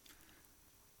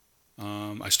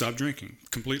 I stopped drinking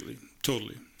completely,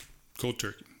 totally, cold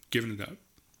turkey, giving it up.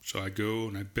 So I go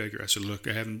and I beg her. I said, look,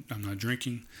 I'm not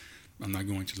drinking. I'm not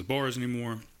going to the bars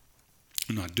anymore.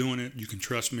 I'm not doing it. You can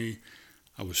trust me.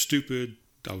 I was stupid.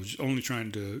 I was only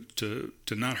trying to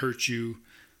not hurt you.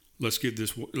 Let's give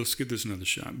this another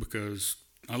shot because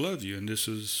I love you, and this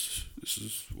is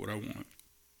what I want.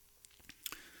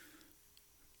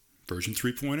 Version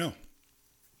 3.0.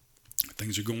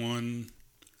 Things are going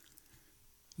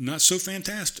not so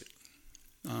fantastic.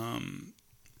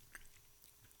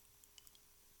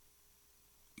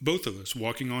 Both of us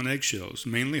walking on eggshells,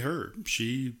 mainly her.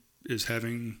 She is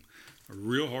having a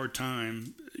real hard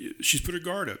time. She's put her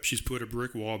guard up. She's put a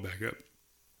brick wall back up.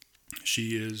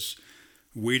 She is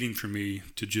waiting for me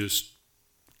to just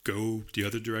go the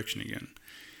other direction again.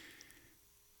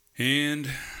 And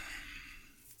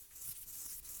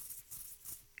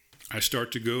I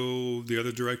start to go the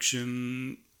other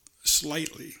direction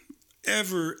slightly,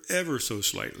 ever so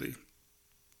slightly.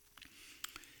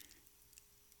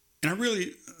 And I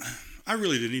really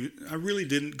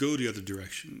didn't go the other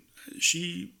direction.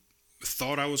 She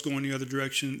thought I was going the other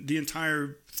direction. The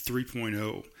entire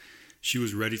 3.0, she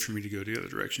was ready for me to go the other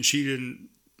direction. She didn't,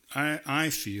 I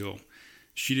feel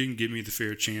She didn't give me the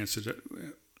fair chance that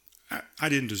I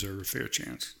didn't deserve a fair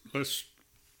chance. Let's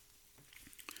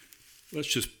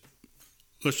just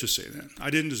say that I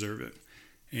didn't deserve it,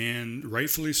 and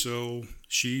rightfully so.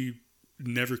 She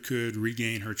never could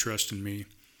regain her trust in me,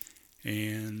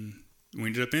 and we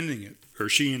ended up ending it. Or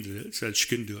she ended it. Said she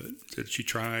couldn't do it. Said she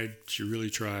tried. She really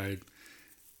tried,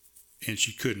 and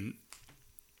she couldn't.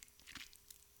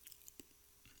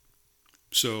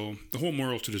 So the whole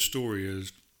moral to the story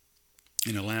is,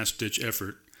 in a last-ditch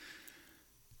effort,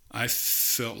 I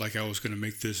felt like I was going to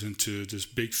make this into this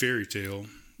big fairy tale,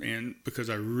 and because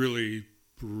I really,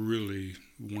 really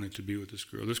wanted to be with this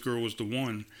girl. This girl was the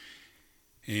one,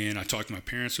 and I talked to my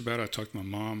parents about it. I talked to my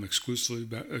mom exclusively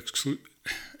about it.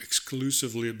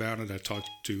 I talked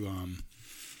to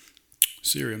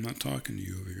Siri. I'm not talking to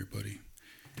you over here, buddy.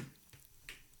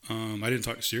 I didn't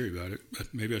talk to Siri about it,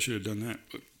 but maybe I should have done that.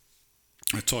 But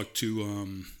I talked to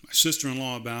my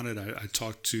sister-in-law about it. I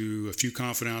talked to a few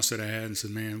confidants that I had and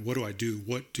said, man, what do I do?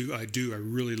 What do I do? I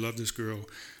really love this girl.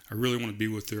 I really want to be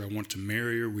with her. I want to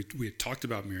marry her. We had talked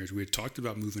about marriage. We had talked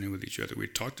about moving in with each other. We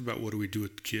had talked about what do we do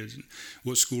with the kids and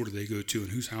what school do they go to and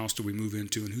whose house do we move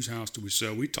into and whose house do we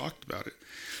sell. We talked about it.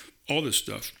 All this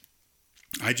stuff.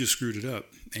 I just screwed it up.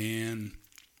 And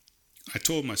I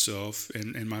told myself,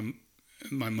 and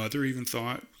my mother even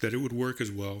thought that it would work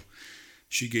as well.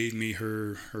 She gave me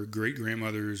her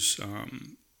great-grandmother's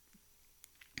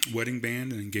wedding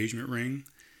band and engagement ring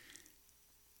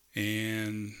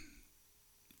and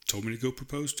told me to go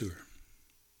propose to her.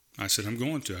 I said, I'm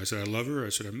going to. I said, I love her. I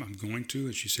said, I'm going to.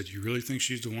 And she said, you really think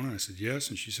she's the one? And I said, yes.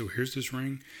 And she said, well, here's this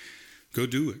ring. Go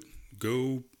do it.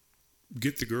 Go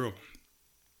get the girl.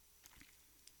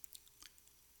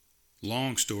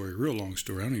 Long story, real long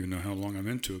story. I don't even know how long I'm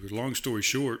into it. But long story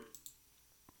short,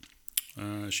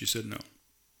 she said no.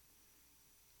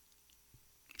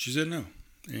 She said no.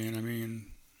 And I mean,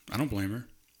 I don't blame her.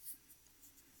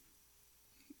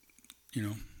 You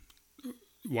know,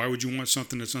 why would you want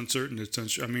something that's uncertain?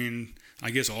 I mean, I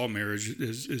guess all marriage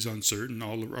is uncertain.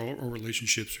 All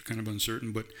relationships are kind of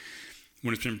uncertain. But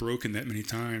when it's been broken that many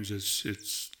times,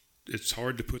 it's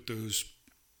hard to put those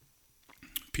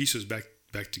pieces back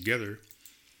together.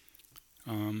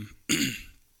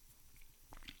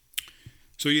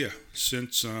 So yeah,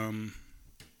 since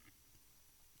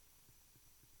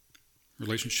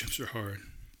relationships are hard,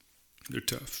 they're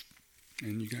tough,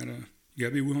 and you gotta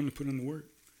be willing to put in the work,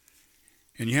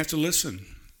 and you have to listen.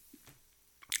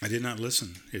 I did not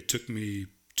listen. It took me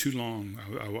too long.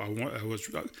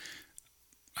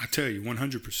 I tell you,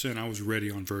 100%. I was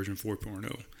ready on version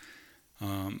 4.0.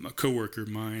 A coworker of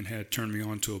mine had turned me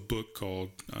on to a book called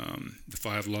The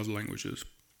 5 Love Languages.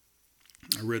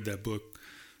 I read that book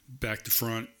back to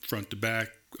front to back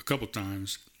a couple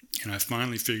times, and I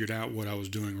finally figured out what I was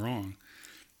doing wrong.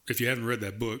 If you haven't read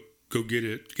that book, go get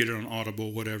it on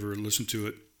Audible, whatever, listen to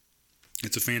it.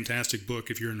 It's a fantastic book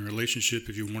if you're in a relationship,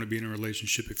 if you want to be in a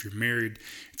relationship, if you're married,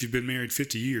 if you've been married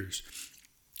 50 years.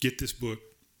 Get this book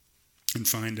and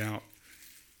find out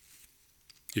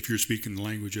if you're speaking the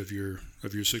language of your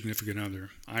significant other.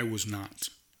 I was not.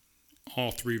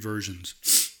 All 3 versions.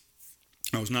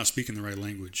 I was not speaking the right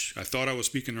language. I thought I was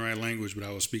speaking the right language, but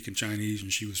I was speaking Chinese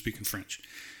and she was speaking French.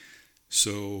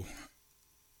 So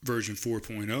version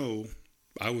 4.0,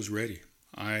 I was ready.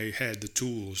 I had the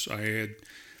tools. I had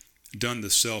done the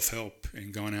self-help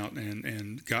and gone out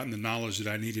and gotten the knowledge that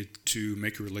I needed to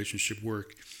make a relationship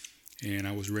work. And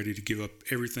I was ready to give up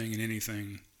everything and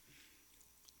anything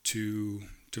to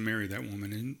marry that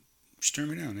woman. And she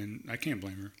turned me down, and I can't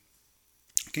blame her.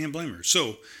 I can't blame her.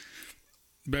 So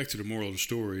back to the moral of the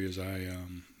story is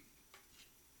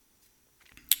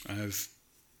I've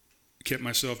kept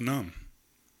myself numb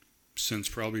since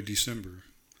probably December.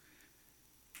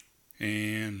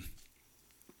 And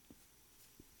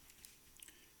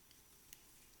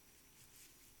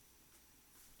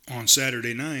on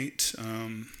Saturday night,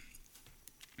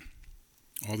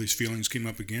 all these feelings came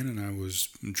up again, and I was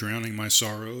drowning my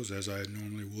sorrows as I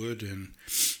normally would. And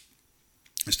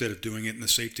instead of doing it in the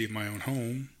safety of my own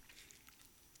home,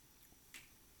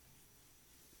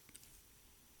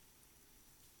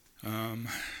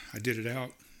 I did it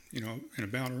out, in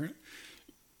about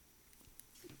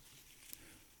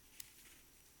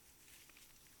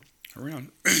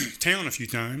around town a few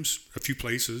times, a few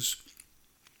places,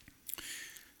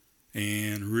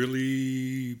 and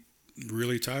really,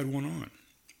 really tied one on.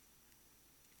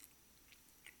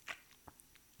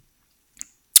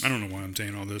 I don't know why I'm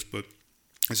saying all this, but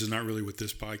this is not really what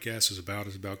this podcast is about.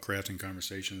 It's about crafting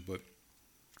conversations, but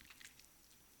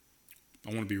I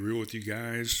want to be real with you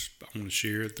guys. I want to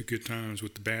share the good times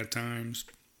with the bad times.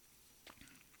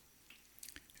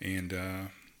 And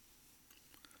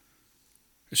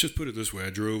let's just put it this way: I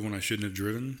drove when I shouldn't have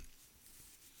driven,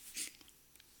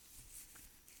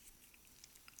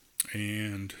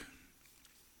 and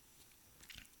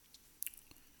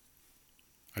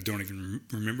I don't even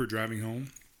remember driving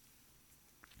home.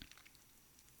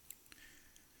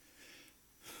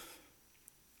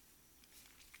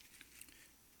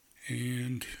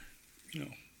 And,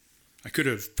 I could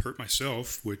have hurt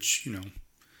myself, which,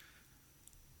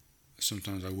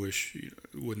 sometimes I wish it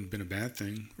wouldn't have been a bad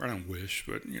thing. Or I don't wish,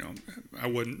 but,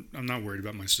 I'm not worried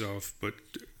about myself, but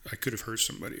I could have hurt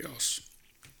somebody else.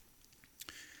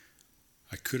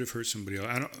 I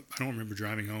don't remember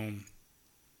driving home.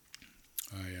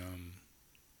 I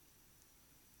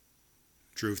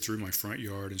drove through my front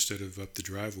yard instead of up the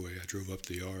driveway. I drove up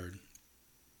the yard.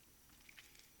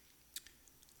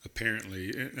 Apparently,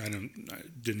 I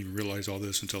didn't even realize all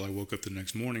this until I woke up the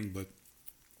next morning, but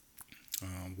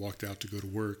walked out to go to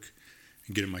work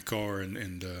and get in my car,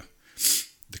 and the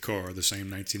car, the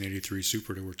same 1983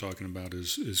 Supra that we're talking about,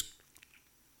 is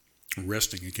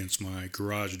resting against my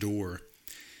garage door,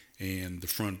 and the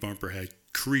front bumper had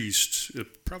creased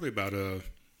probably about I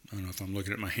don't know if I'm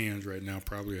looking at my hands right now,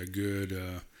 probably a good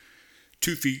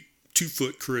 2 feet, 2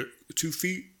 foot, 2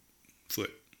 feet,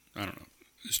 foot. I don't know.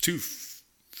 It's 2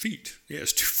 feet. Yeah,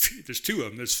 it's 2 feet. There's two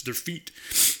of them. They're feet.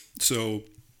 So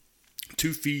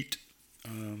 2 feet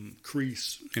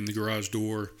crease in the garage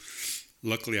door.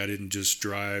 Luckily, I didn't just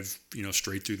drive,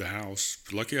 straight through the house.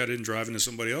 Lucky I didn't drive into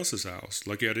somebody else's house.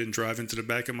 Lucky I didn't drive into the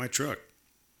back of my truck.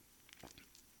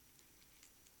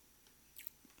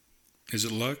 Is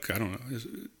it luck? I don't know.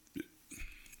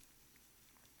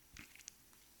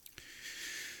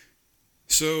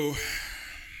 So,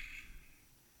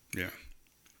 yeah.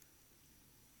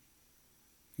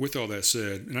 With all that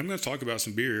said, and I'm going to talk about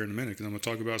some beer in a minute, because I'm going to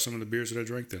talk about some of the beers that I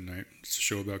drank that night. It's a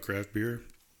show about craft beer,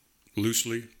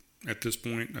 loosely at this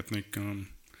point. I think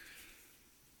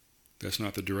that's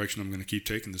not the direction I'm going to keep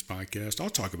taking this podcast. I'll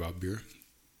talk about beer.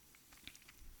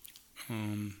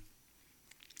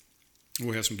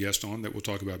 We'll have some guests on that will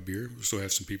talk about beer. We'll still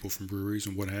have some people from breweries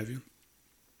and what have you.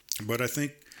 But I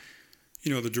think,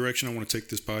 the direction I want to take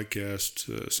this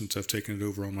podcast, since I've taken it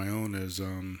over on my own, is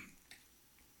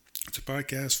it's a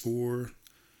podcast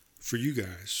for you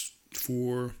guys,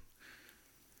 for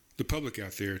the public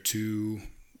out there.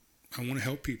 I want to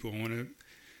help people. I want to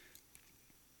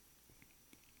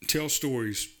tell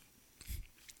stories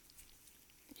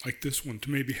like this one to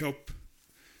maybe help,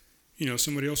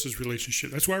 somebody else's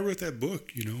relationship. That's why I wrote that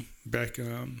book, back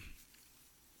in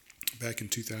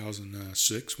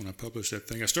 2006 when I published that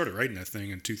thing. I started writing that thing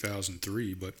in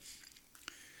 2003, but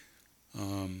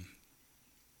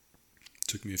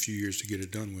took me a few years to get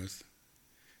it done with.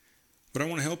 But I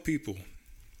want to help people.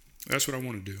 That's what I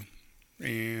want to do.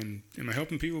 And am I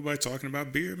helping people by talking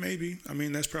about beer? Maybe. I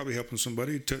mean, that's probably helping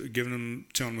somebody, telling them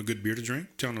a good beer to drink,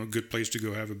 telling them a good place to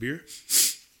go have a beer.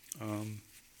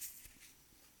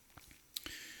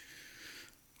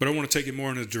 But I want to take it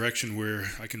more in a direction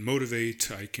where I can motivate,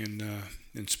 I can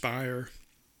inspire.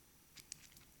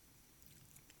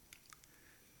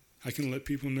 I can let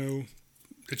people know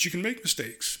that you can make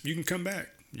mistakes. You can come back.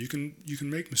 You can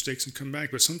make mistakes and come back.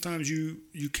 But sometimes you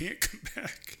can't come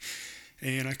back.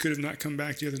 And I could have not come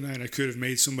back the other night. I could have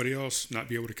made somebody else not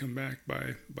be able to come back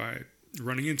by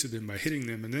running into them, by hitting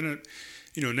them. And then,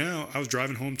 now I was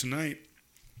driving home tonight.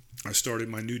 I started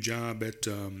my new job at,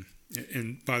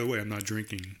 and by the way, I'm not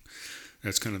drinking.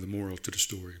 That's kind of the moral to the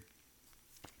story.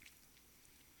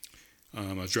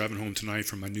 I was driving home tonight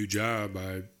from my new job.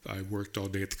 I worked all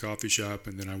day at the coffee shop,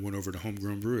 and then I went over to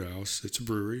Homegrown Brew House. It's a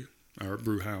brewery, or a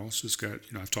brew house. It's got,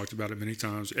 I've talked about it many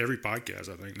times. Every podcast,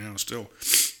 I think, now still.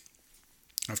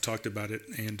 I've talked about it,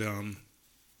 and I'm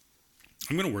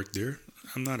going to work there.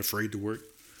 I'm not afraid to work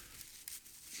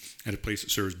at a place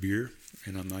that serves beer,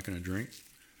 and I'm not going to drink.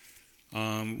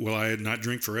 Will I not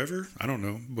drink forever? I don't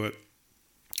know, but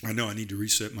I know I need to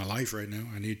reset my life right now.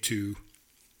 I need to,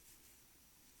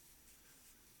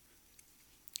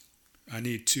 I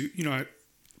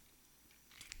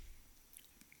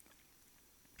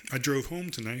drove home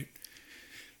tonight,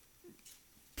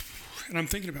 and I'm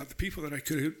thinking about the people that I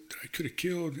could have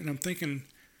killed, and I'm thinking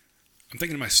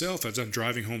to myself as I'm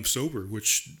driving home sober,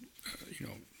 which,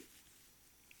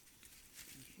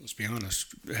 let's be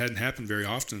honest, it hadn't happened very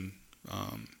often.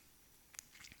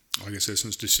 Like I said,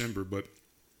 since December, but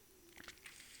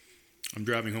I'm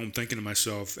driving home thinking to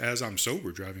myself, as I'm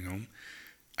sober driving home,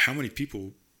 how many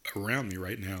people around me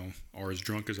right now are as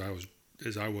drunk as I was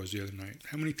the other night?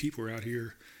 How many people are out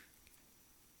here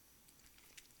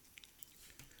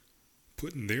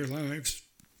putting their lives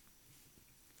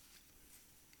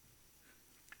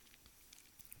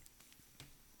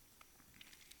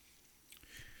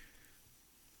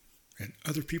and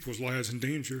other people's lives in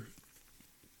danger.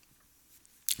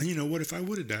 And what if I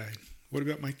would have died? What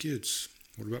about my kids?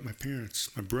 What about my parents,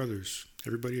 my brothers,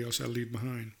 everybody else I leave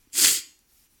behind?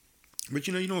 But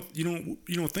you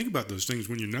don't think about those things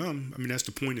when you're numb. I mean, that's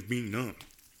the point of being numb.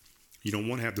 You don't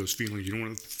want to have those feelings. You don't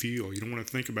want to feel. You don't want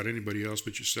to think about anybody else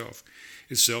but yourself.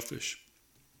 It's selfish.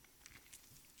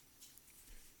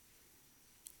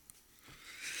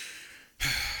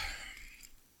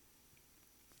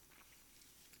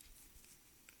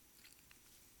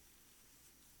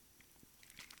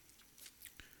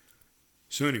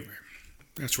 So anyway,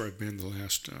 that's where I've been the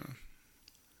last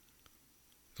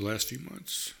few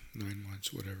months, 9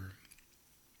 months, whatever.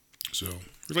 So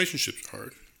relationships are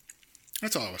hard.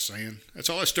 That's all I was saying. That's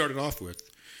all I started off with,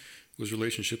 was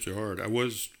relationships are hard. I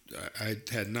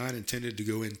had not intended to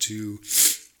go into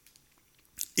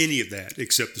any of that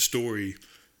except the story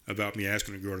about me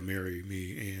asking a girl to marry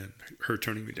me and her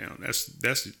turning me down.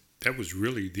 That was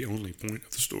really the only point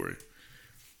of the story.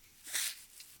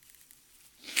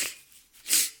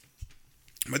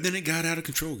 But then it got out of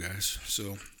control, guys.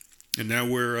 So, and now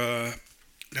we're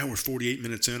 48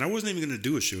 minutes in. I wasn't even going to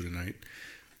do a show tonight.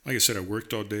 Like I said, I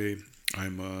worked all day.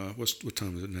 I'm what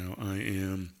time is it now? I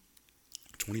am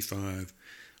 25.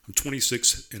 I'm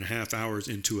 26 and a half hours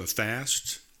into a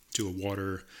fast, to a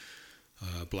water,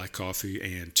 black coffee,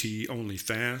 and tea only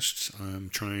fast. I'm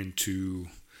trying to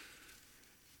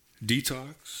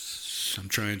detox. I'm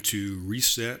trying to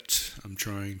reset. I'm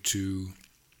trying to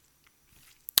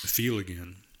feel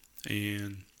again.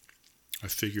 And I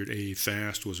figured a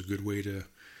fast was a good way to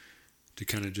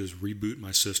kind of just reboot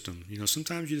my system.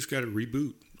 Sometimes you just got to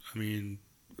reboot. I mean,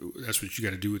 that's what you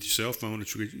got to do with your cell phone.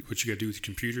 It's what you got to do with your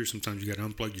computer. Sometimes you got to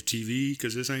unplug your TV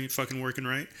because this ain't fucking working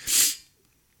right.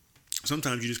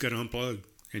 Sometimes you just got to unplug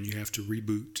and you have to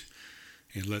reboot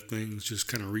and let things just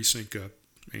kind of resync up.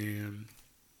 And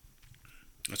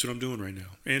that's what I'm doing right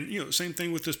now. And, same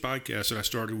thing with this podcast that I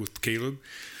started with Caleb.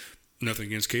 Nothing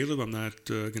against Caleb. I'm not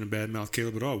going to badmouth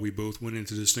Caleb at all. We both went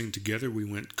into this thing together. We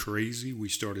went crazy. We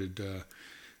started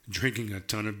drinking a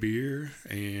ton of beer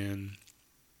and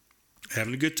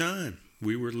having a good time.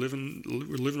 We're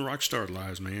living rock star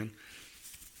lives, man.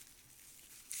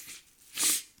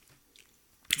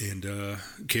 And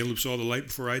Caleb saw the light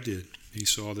before I did. He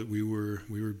saw that we were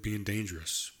being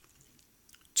dangerous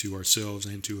to ourselves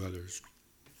and to others.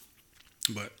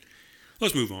 But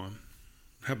let's move on.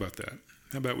 How about that?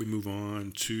 How about we move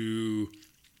on to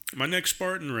my next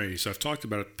Spartan race? I've talked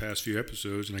about it the past few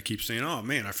episodes, and I keep saying, oh,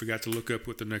 man, I forgot to look up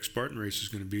what the next Spartan race is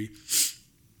going to be.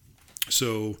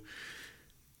 So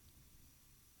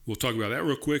we'll talk about that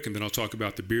real quick, and then I'll talk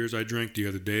about the beers I drank the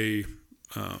other day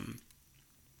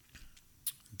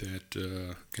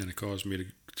that kind of caused me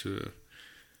to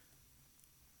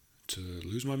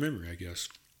lose my memory, I guess.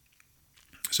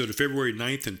 So the February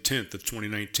 9th and 10th of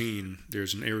 2019,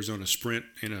 there's an Arizona Sprint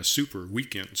and a Super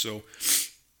weekend. So,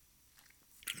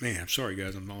 man, I'm sorry,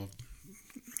 guys. I'm all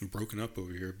broken up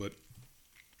over here. But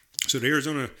so the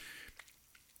Arizona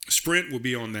Sprint will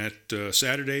be on that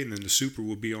Saturday, and then the Super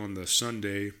will be on the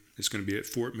Sunday. It's going to be at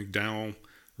Fort McDowell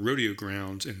Rodeo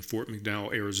Grounds in Fort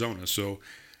McDowell, Arizona. So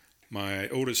my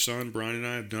oldest son, Brian, and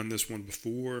I have done this one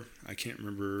before. I can't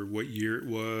remember what year it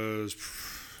was.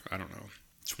 I don't know.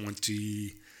 I want to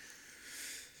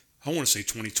say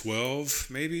 2012,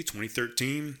 maybe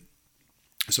 2013,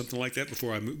 something like that,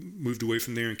 before I moved away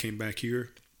from there and came back here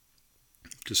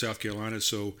to South Carolina.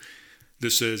 So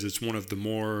this says it's one of the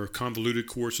more convoluted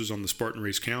courses on the Spartan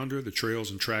race calendar. The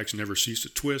trails and tracks never cease to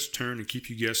twist, turn, and keep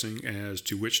you guessing as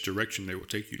to which direction they will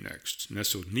take you next.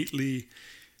 Nestled neatly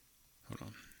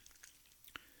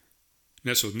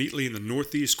in the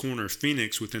northeast corner of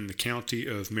Phoenix within the county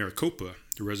of Maricopa,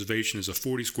 the reservation is a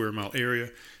 40 square mile area,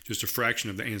 just a fraction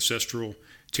of the ancestral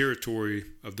territory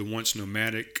of the once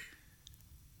nomadic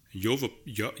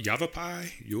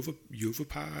Yavapai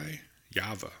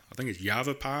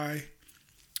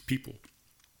people.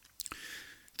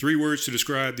 3 words to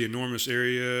describe the enormous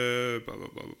area: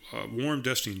 warm,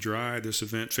 dusty, and dry. This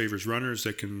event favors runners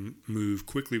that can move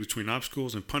quickly between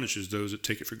obstacles and punishes those that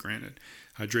take it for granted.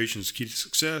 Hydration is key to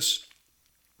success.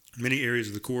 Many areas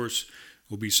of the course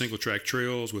will be single-track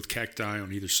trails with cacti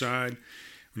on either side.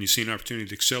 When you see an opportunity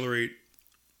to accelerate,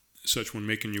 such when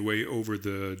making your way over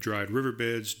the dried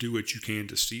riverbeds, do what you can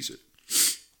to seize it.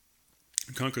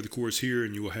 Conquer the course here,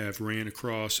 and you will have ran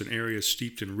across an area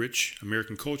steeped in rich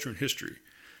American culture and history.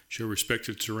 Show respect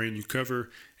to the terrain you cover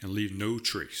and leave no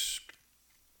trace.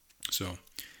 So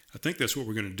I think that's what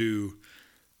we're going to do,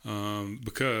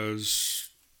 because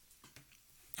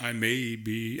I may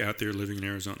be out there living in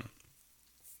Arizona.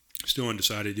 Still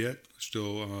undecided yet.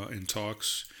 Still in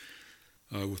talks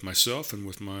with myself and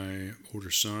with my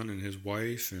older son and his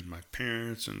wife and my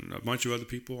parents and a bunch of other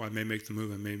people. I may make the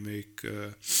move. I may make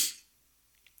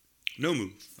no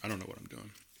move. I don't know what I'm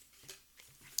doing.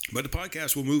 But the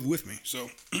podcast will move with me. So,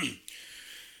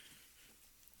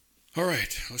 all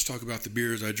right, let's talk about the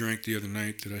beers I drank the other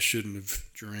night that I shouldn't have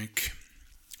drank.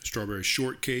 Strawberry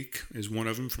Shortcake is one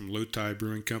of them from Low Tide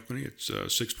Brewing Company. It's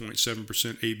 6.7%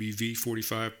 ABV,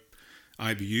 45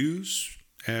 IBUs,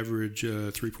 average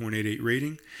 3.88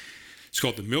 rating. It's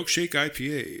called the Milkshake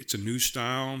IPA. It's a new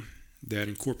style that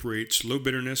incorporates low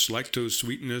bitterness, lactose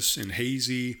sweetness, and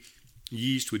hazy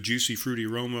yeast with juicy, fruity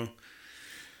aroma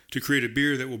to create a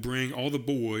beer that will bring all the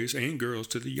boys and girls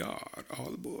to the yard. All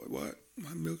the boys, what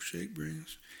my milkshake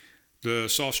brings. The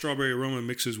soft strawberry aroma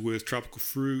mixes with tropical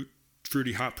fruit,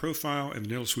 fruity hop profile, and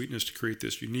vanilla sweetness to create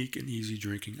this unique and easy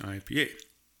drinking IPA.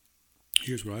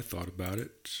 Here's what I thought about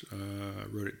it. I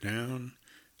wrote it down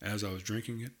as I was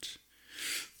drinking it.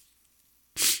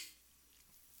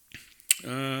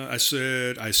 I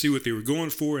said, I see what they were going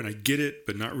for and I get it,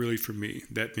 but not really for me.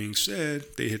 That being said,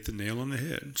 they hit the nail on the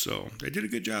head. So they did a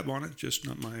good job on it, just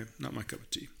not my cup of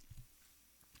tea.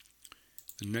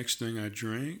 The next thing I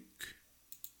drank,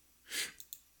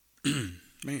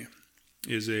 man,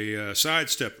 is a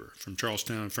Sidestepper from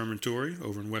Charlestown Fermentory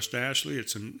over in West Ashley.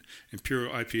 It's an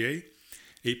Imperial IPA,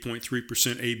 8.3%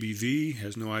 ABV,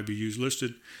 has no IBUs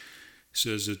listed. It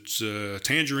says it's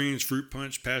tangerines, fruit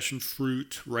punch, passion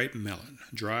fruit, ripe melon,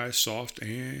 dry, soft,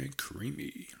 and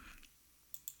creamy.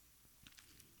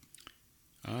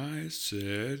 I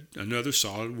said another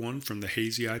solid one from the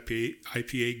Hazy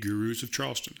IPA Gurus of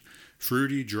Charleston.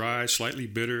 Fruity, dry, slightly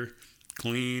bitter,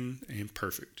 clean, and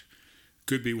perfect.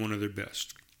 Could be one of their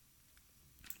best.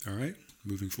 All right,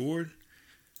 moving forward.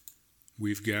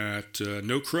 We've got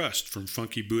No Crust from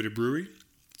Funky Buddha Brewery.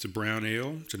 It's a brown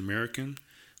ale. It's an American.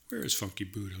 Where is Funky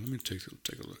Buddha? Let me take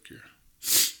a look here.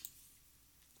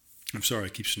 I'm sorry, I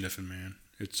keep sniffing, man.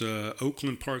 It's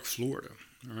Oakland Park, Florida.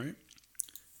 All right.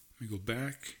 Let me go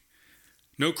back.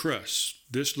 No Crust.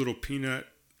 This little peanut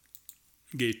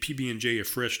gave PB&J a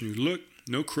fresh new look.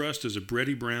 No Crust is a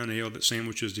bready brown ale that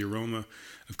sandwiches the aroma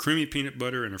of creamy peanut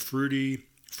butter and a fruity,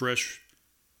 fresh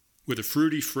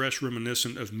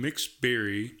reminiscent of mixed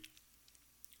berry.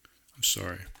 I'm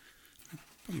sorry.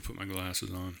 Let me put my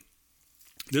glasses on.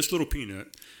 This little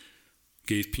peanut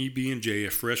gave PB&J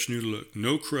a fresh new look.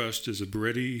 No Crust is a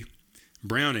bready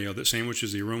brown ale that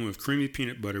sandwiches the aroma of creamy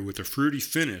peanut butter with a fruity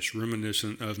finish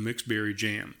reminiscent of mixed berry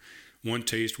jam. One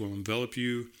taste will envelop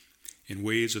you in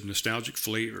waves of nostalgic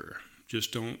flavor.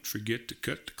 Just don't forget to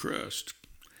cut the crust.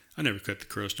 I never cut the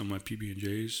crust on my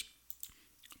PB&Js.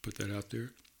 Put that out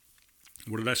there.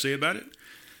 What did I say about it?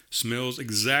 Smells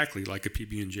exactly like a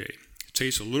PB&J. It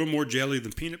tastes a little more jelly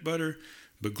than peanut butter,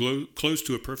 but close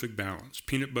to a perfect balance.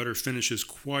 Peanut butter finishes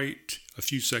quite a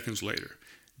few seconds later.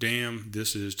 Damn,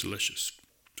 this is delicious.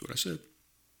 That's what I said.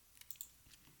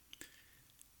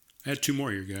 I had two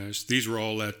more here, guys. These were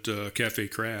all at Cafe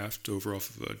Craft over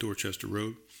off of Dorchester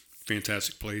Road.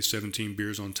 Fantastic place, 17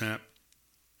 beers on tap.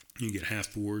 You can get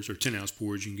half pours or 10-ounce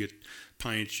pours. You can get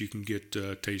pints. You can get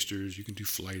tasters. You can do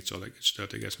flights, all that good stuff.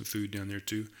 They got some food down there,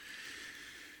 too.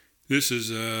 This is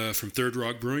from Third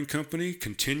Rock Brewing Company,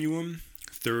 Continuum.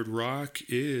 Third Rock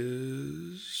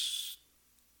is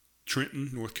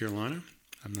Trenton, North Carolina.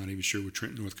 I'm not even sure what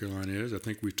Trenton, North Carolina is. I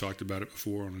think we've talked about it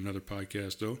before on another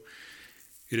podcast, though.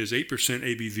 It is 8%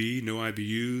 ABV, no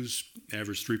IBUs,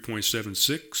 average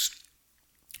 3.76.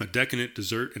 A decadent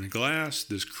dessert in a glass.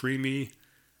 This creamy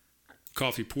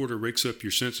coffee porter rakes up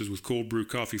your senses with cold brew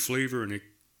coffee flavor and it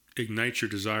ignites your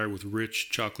desire with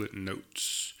rich chocolate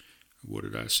notes. What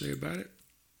did I say about it?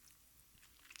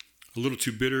 A little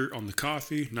too bitter on the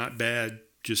coffee. Not bad,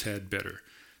 just had better.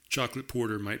 Chocolate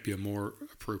porter might be a more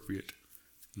appropriate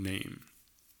name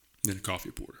than a coffee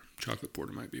porter. Chocolate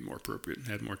porter might be more appropriate and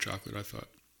had more chocolate, I thought.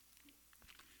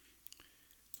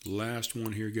 Last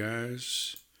one here,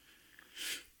 guys.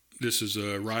 This is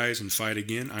a Rise and Fight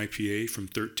Again IPA from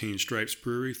 13 Stripes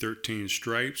Brewery. 13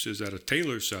 Stripes is out of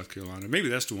Taylor, South Carolina. Maybe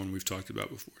that's the one we've talked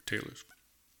about before, Taylor's.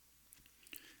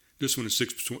 This one is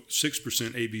 6%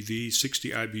 ABV, 60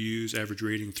 IBUs, average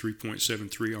rating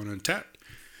 3.73 on Untappd.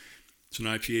 It's an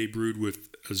IPA brewed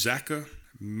with Azacca,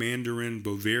 Mandarin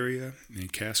Bavaria,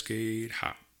 and Cascade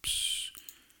hops.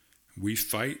 We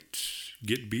fight,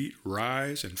 get beat,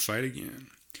 rise, and fight again.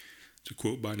 It's a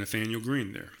quote by Nathaniel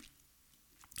Green there.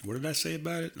 What did I say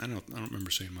about it? I don't remember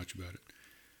saying much about it.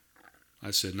 I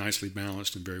said nicely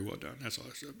balanced and very well done. That's all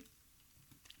I said.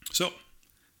 So,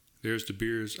 there's the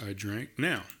beers I drank.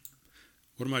 Now,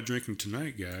 what am I drinking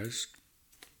tonight, guys?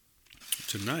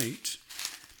 Tonight,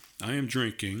 I am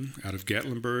drinking out of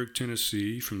Gatlinburg,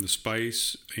 Tennessee, from the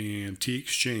Spice and Tea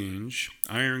Exchange,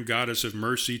 Iron Goddess of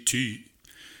Mercy tea,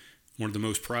 one of the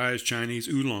most prized Chinese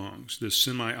oolongs. This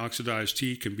semi-oxidized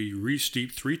tea can be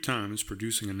re-steeped 3 times,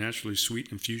 producing a naturally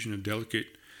sweet infusion of delicate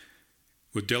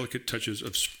touches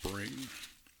of spring.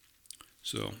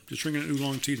 So, just drinking an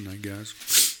oolong tea tonight,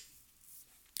 guys.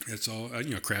 That's all. I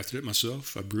crafted it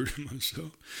myself. I brewed it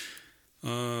myself.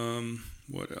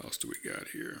 What else do we got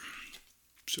here?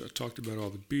 So I talked about all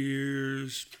the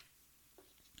beers.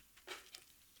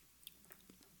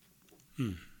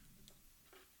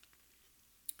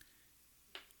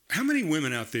 How many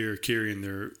women out there are carrying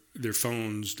their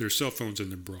phones, their cell phones in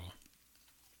their bra?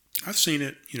 I've seen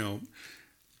it,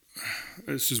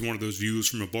 this is one of those views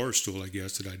from a bar stool, I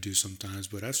guess, that I do sometimes,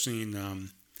 but I've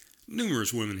seen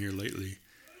numerous women here lately.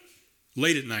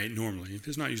 Late at night, normally.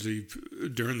 It's not usually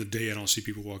during the day. I don't see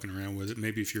people walking around with it.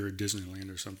 Maybe if you're at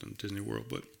Disneyland or something, Disney World.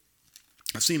 But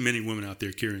I've seen many women out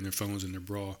there carrying their phones in their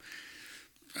bra.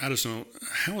 I just don't.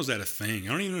 How is that a thing?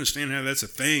 I don't even understand how that's a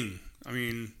thing. I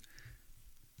mean,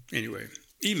 anyway,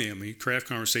 email me,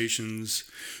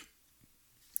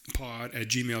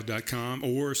 craftconversationspod@gmail.com,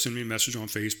 or send me a message on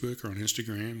Facebook or on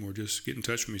Instagram, or just get in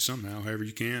touch with me somehow, however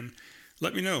you can.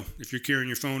 Let me know if you're carrying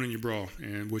your phone in your bra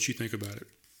and what you think about it.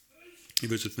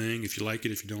 If it's a thing, if you like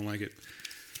it, if you don't like it,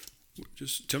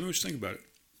 just tell me what you think about it.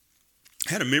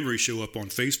 I had a memory show up on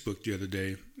Facebook the other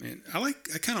day, and I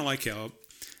kind of like how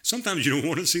sometimes you don't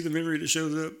want to see the memory that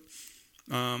shows up.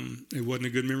 It wasn't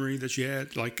a good memory that you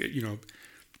had.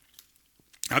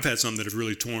 I've had some that have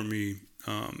really torn me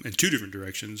in 2 different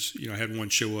directions. I had one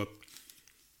show up.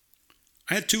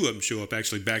 I had 2 of them show up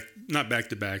actually not back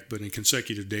to back, but in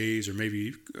consecutive days or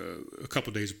maybe a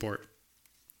couple days apart.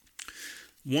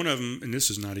 One of them, and this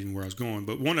is not even where I was going,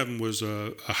 but one of them was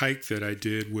a hike that I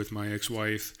did with my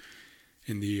ex-wife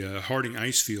in the Harding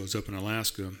ice fields up in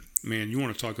Alaska. Man, you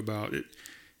want to talk about it.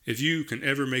 If you can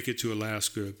ever make it to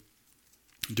Alaska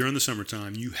during the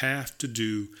summertime, you have to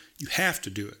do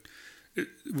it.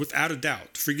 Without a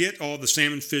doubt. Forget all the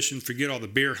salmon fishing, forget all the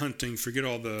bear hunting, forget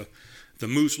all the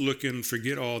moose looking,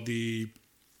 forget all the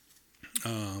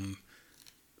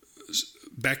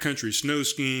backcountry snow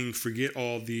skiing, forget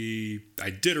all the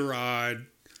Iditarod,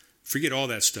 forget all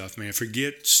that stuff, man.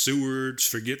 Forget Sewards,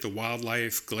 forget the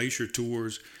wildlife, glacier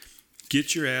tours.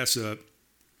 Get your ass up.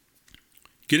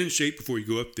 Get in shape before you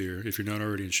go up there, if you're not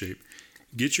already in shape.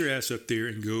 Get your ass up there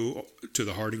and go to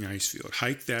the Harding ice field.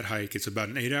 Hike that hike. It's about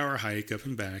an 8-hour hike up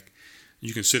and back.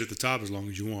 You can sit at the top as long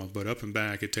as you want, but up and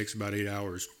back, it takes about 8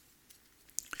 hours.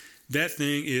 That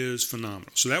thing is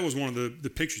phenomenal. So that was one of the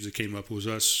pictures that came up, was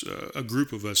us, a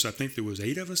group of us. I think there was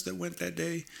 8 of us that went that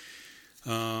day,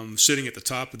 sitting at the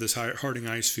top of this Harding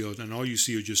ice field, and all you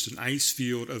see is just an ice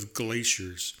field of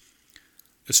glaciers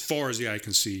as far as the eye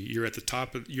can see. You're at the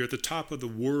top of the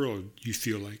world, you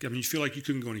feel like. I mean, you feel like you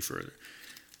couldn't go any further.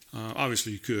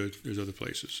 Obviously, you could. There's other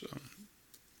places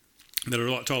that are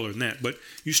a lot taller than that. But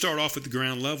you start off at the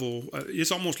ground level.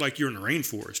 It's almost like you're in the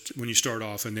rainforest when you start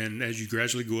off. And then as you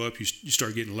gradually go up, you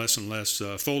start getting less and less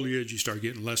foliage. You start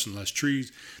getting less and less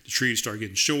trees. The trees start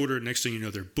getting shorter. Next thing you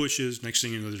know, there are bushes. Next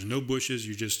thing you know, there's no bushes.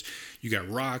 You got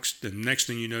rocks. The next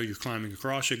thing you know, you're climbing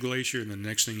across a glacier. And the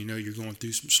next thing you know, you're going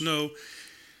through some snow.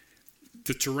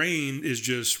 The terrain is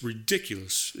just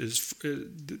ridiculous.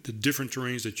 The different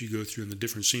terrains that you go through and the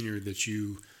different scenery that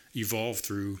you evolve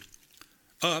through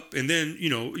up, and then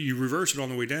you reverse it on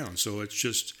the way down. So it's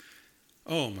just,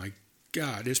 oh my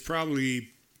God, it's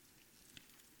probably,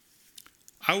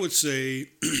 I would say,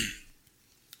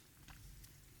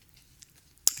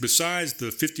 besides the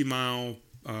 50-mile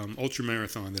ultra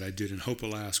marathon that I did in Hope,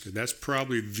 Alaska, that's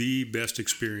probably the best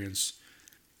experience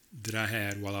that I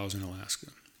had while I was in Alaska.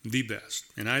 The best.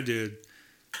 And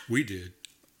we did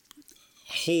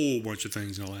a whole bunch of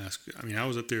things in Alaska. I mean,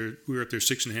 we were up there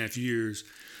 6.5 years.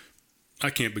 I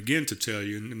can't begin to tell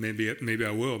you, and maybe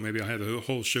I will. Maybe I'll have a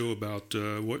whole show about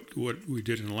what we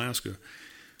did in Alaska.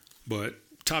 But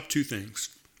top 2 things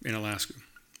in Alaska: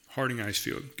 Harding ice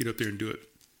field. Get up there and do it.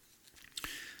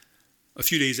 A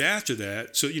few days after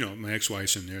that, so my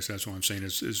ex-wife's in there, so that's why I'm saying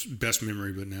it's best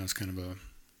memory. But now it's kind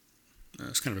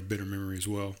of a bitter memory as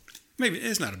well. Maybe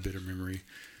it's not a bitter memory.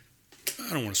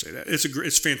 I don't want to say that. It's a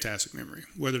fantastic memory,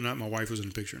 whether or not my wife was in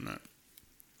the picture or not.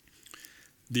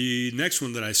 The next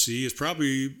one that I see is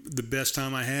probably the best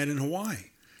time I had in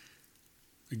Hawaii.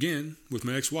 Again, with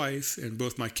my ex-wife and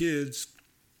both my kids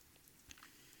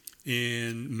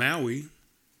in Maui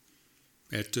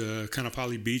at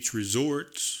Kanapali Beach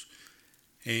Resorts.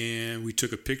 And we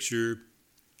took a picture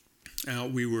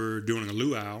out. We were doing a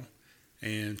luau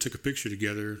and took a picture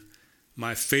together.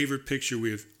 My favorite picture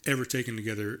we have ever taken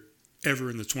together ever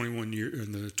in the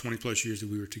 20 plus years that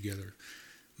we were together.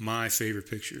 My favorite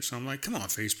picture. So I'm like, come on,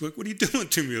 Facebook, what are you doing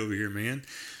to me over here, man?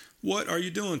 What are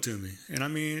you doing to me? And I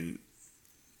mean,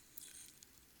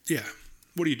 yeah,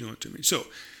 what are you doing to me? So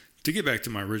to get back to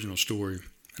my original story,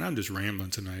 and I'm just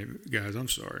rambling tonight, guys, I'm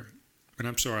sorry. And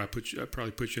I'm sorry I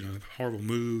probably put you in a horrible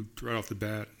mood right off the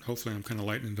bat. Hopefully I'm kind of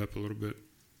lightening it up a little bit.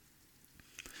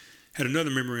 Had another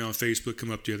memory on Facebook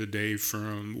come up the other day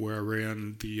from where I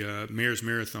ran the Mayor's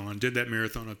Marathon. Did that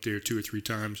marathon up there 2 or 3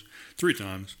 times. 3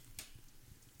 times.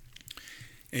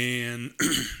 And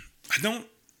I don't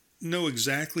know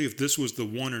exactly if this was the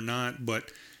one or not,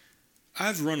 but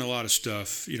I've run a lot of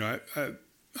stuff. You know,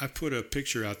 I put a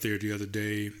picture out there the other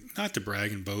day, not to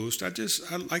brag and boast. I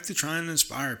like to try and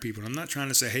inspire people. I'm not trying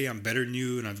to say, hey, I'm better than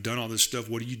you and I've done all this stuff.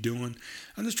 What are you doing?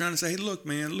 I'm just trying to say, hey, look,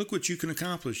 man, look what you can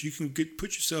accomplish. You can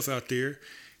put yourself out there,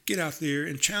 get out there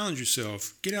and challenge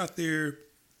yourself. Get out there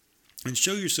and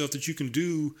show yourself that you can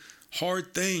do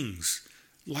hard things.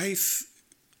 Life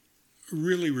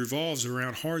really revolves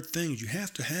around hard things. You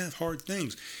have to have hard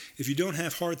things. If you don't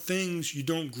have hard things, you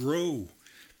don't grow.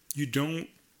 You don't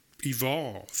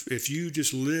evolve. If you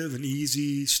just live an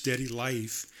easy, steady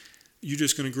life, you're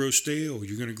just going to grow stale.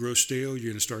 You're going to grow stale.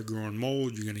 You're going to start growing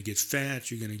mold. You're going to get fat.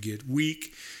 You're going to get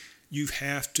weak. You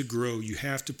have to grow. You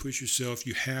have to push yourself.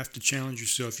 You have to challenge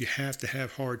yourself. You have to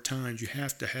have hard times. You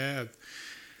have to have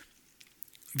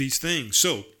these things.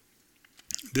 So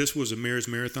this was a Mayor's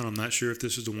Marathon. I'm not sure if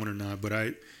this is the one or not, but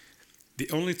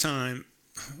the only time,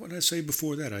 what did I say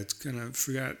before that? I kind of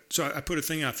forgot. So I put a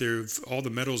thing out there of all the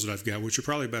medals that I've got, which are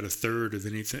probably about a third of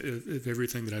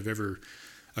everything that I've ever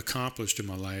accomplished in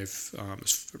my life.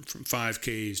 From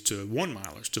 5Ks to 1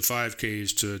 milers to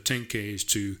 5Ks to 10Ks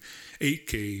to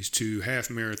 8Ks to half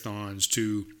marathons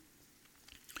to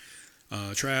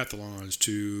triathlons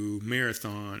to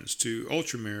marathons to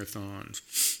ultra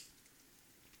marathons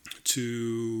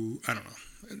to, I don't know,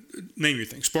 name your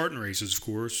thing. Spartan races, of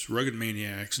course, rugged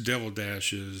maniacs, devil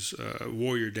dashes,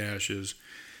 warrior dashes,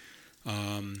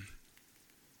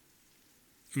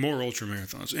 more ultra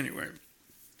marathons. Anyway,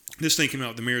 this thing came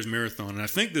out, the Mayor's Marathon, and I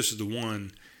think this is the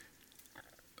one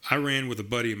I ran with a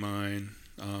buddy of mine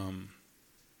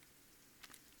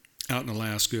out in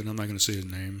Alaska, and I'm not going to say his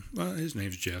name. Well, his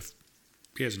name's Jeff.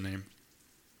 He has a name.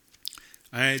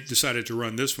 I decided to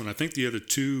run this one. I think the other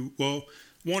two, well,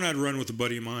 one I'd run with a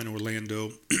buddy of mine,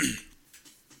 Orlando.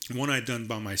 One I'd done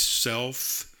by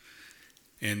myself.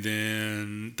 And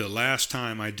then the last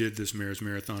time I did this Mayor's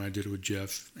Marathon, I did it with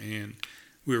Jeff. And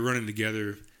we were running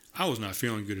together. I was not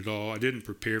feeling good at all. I didn't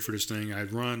prepare for this thing.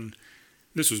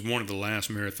 This was one of the last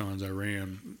marathons I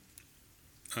ran.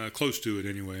 Close to it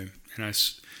anyway. And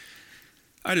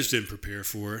I just didn't prepare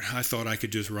for it. I thought I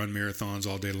could just run marathons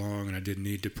all day long, and I didn't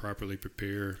need to properly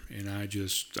prepare. And I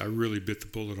really bit the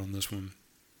bullet on this one.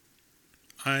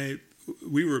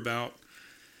 We were about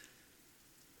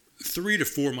 3 to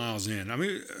 4 miles in. I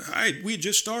mean, we had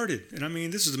just started. And I mean,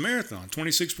 this is a marathon,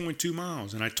 26.2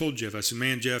 miles. And I told Jeff, I said,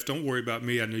 man, Jeff, don't worry about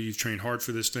me. I know you've trained hard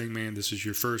for this thing, man. This is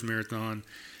your first marathon.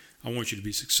 I want you to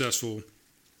be successful.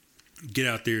 Get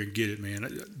out there and get it, man.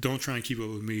 Don't try and keep up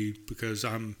with me because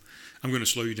I'm going to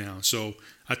slow you down. So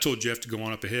I told Jeff to go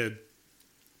on up ahead.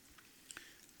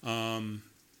 I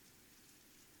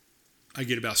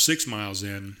get about 6 miles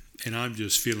in, and I'm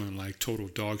just feeling like total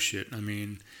dog shit. I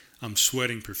mean, I'm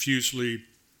sweating profusely.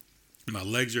 My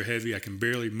legs are heavy. I can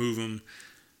barely move them.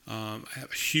 I have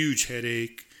a huge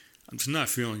headache. I'm just not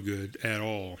feeling good at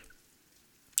all.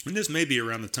 And this may be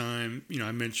around the time,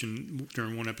 I mentioned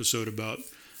during one episode about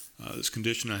this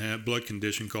condition I have, blood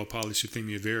condition called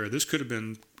polycythemia vera. This could have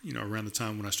been, around the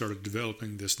time when I started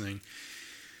developing this thing,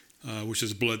 which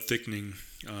is blood thickening,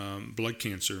 blood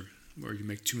cancer, where you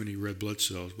make too many red blood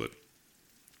cells. But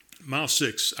mile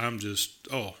 6, I'm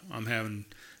having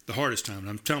the hardest time. And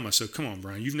I'm telling myself, come on,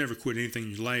 Brian, you've never quit anything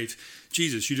in your life.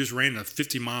 Jesus, you just ran a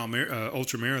 50-mile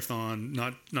ultra marathon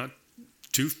not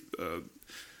too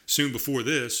soon before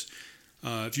this.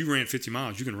 If you ran 50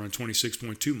 miles, you're going to run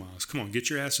 26.2 miles. Come on, get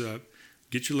your ass up,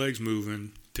 get your legs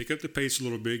moving, pick up the pace a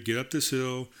little bit, get up this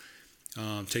hill,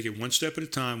 take it one step at a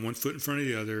time, one foot in front of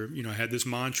the other. I had this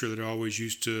mantra that I always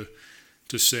used to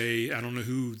say. I don't know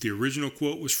who the original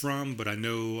quote was from, but I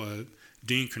know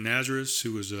Dean Karnazarus,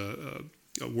 who was a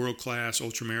world-class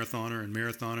ultramarathoner and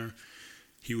marathoner.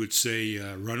 He would say,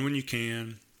 run when you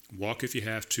can, walk if you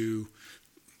have to,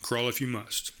 crawl if you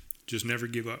must. Just never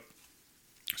give up.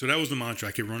 So that was the mantra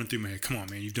I kept running through my head. Come on,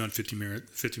 man, you've done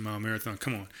 50-mile marathon.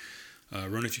 Come on.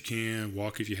 Run if you can,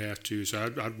 walk if you have to.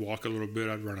 So I'd walk a little bit,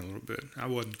 I'd run a little bit. I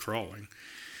wasn't crawling.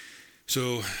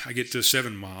 So I get to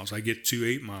 7 miles, I get to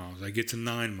 8 miles, I get to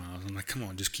 9 miles. I'm like, come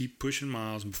on, just keep pushing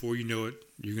miles, and before you know it,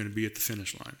 you're going to be at the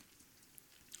finish line.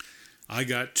 I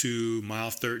got to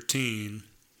mile 13,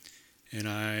 and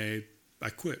I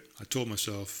quit. I told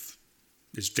myself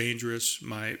it's dangerous.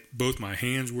 Both my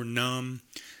hands were numb,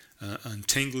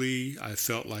 untingly. I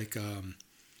felt like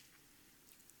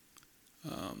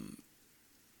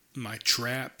my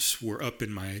traps were up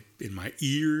in my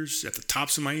ears, at the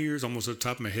tops of my ears, almost at the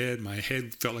top of my head. My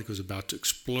head felt like it was about to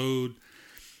explode.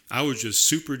 I was just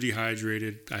super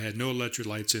dehydrated. I had no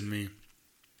electrolytes in me.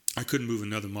 I couldn't move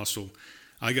another muscle.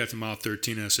 I got to mile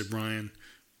 13 and I said, Brian,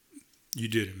 you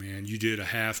did it, man. You did a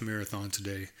half marathon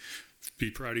today.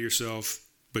 Be proud of yourself,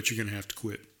 but you're going to have to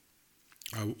quit.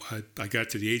 I got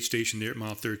to the aid station there at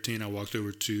mile 13. I walked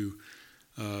over to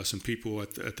some people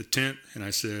at the tent, and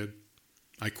I said,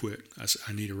 I quit. I said,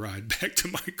 I need a ride back to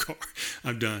my car.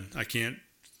 I'm done. I can't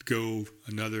go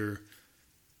another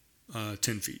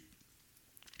 10 feet.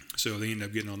 So they ended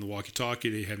up getting on the walkie-talkie.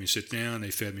 They had me sit down. They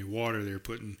fed me water. They were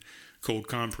putting cold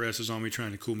compresses on me,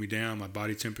 trying to cool me down. My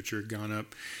body temperature had gone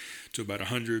up to about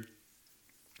 100.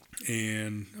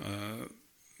 And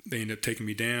they ended up taking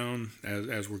me down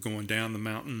as we're going down the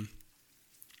mountain.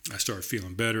 I started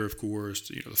feeling better, of course.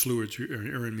 The fluids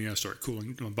are in me. I start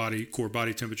cooling. My core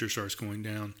body temperature starts going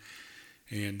down.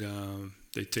 And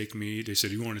they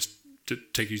said, you want us to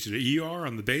take you to the ER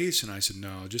on the base? And I said,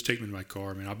 no, just take me to my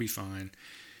car, man. I'll be fine.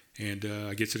 And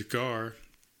I get to the car,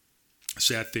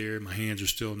 sat there. My hands are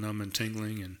still numb and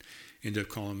tingling, and ended up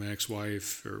calling my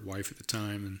ex-wife, or wife at the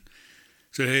time, and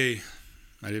said, hey,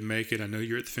 I didn't make it. I know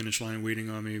you're at the finish line waiting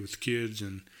on me with the kids,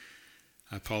 and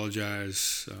I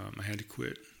apologize. I had to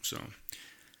quit. So,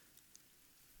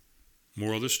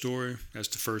 moral of the story, that's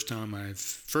the first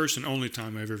and only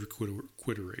time I've ever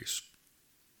quit a race.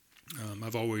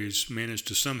 I've always managed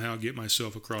to somehow get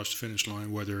myself across the finish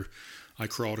line, whether I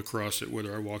crawled across it,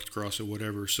 whether I walked across it,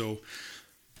 whatever. So,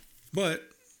 but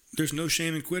there's no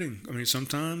shame in quitting. I mean,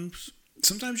 sometimes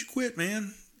you quit,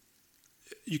 man.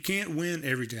 You can't win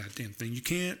every goddamn thing. You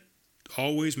can't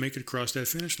always make it across that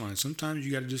finish line. Sometimes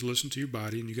you got to just listen to your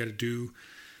body, and you got to do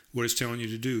what it's telling you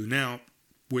to do. Now,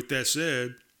 with that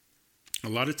said, a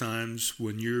lot of times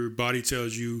when your body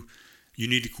tells you you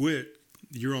need to quit,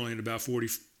 you're only at about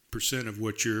 40% of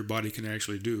what your body can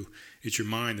actually do. It's your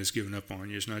mind that's giving up on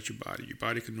you. It's not your body. Your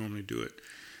body can normally do it.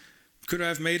 Could I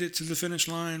have made it to the finish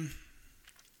line?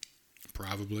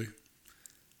 Probably.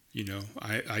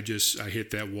 I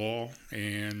hit that wall,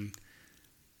 and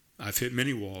I've hit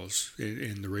many walls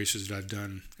in the races that I've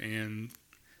done, and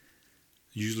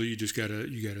usually you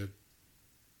gotta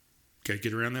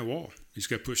get around that wall. You just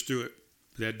gotta push through it.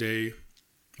 That day,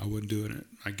 I wasn't doing it.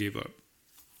 I gave up.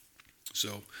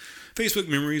 So, Facebook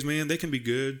memories, man, they can be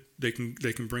good. They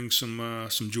can bring some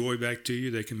joy back to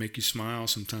you. They can make you smile.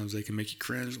 Sometimes they can make you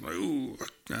cringe. Like, ooh,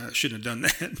 I shouldn't have done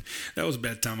that. That was a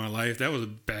bad time in my life. That was a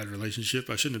bad relationship.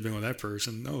 I shouldn't have been with that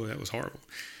person. No, that was horrible.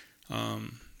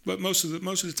 But most of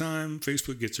the time,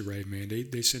 Facebook gets it right, man.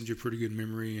 They send you a pretty good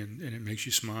memory, and it makes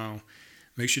you smile,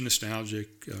 makes you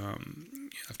nostalgic.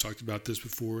 I've talked about this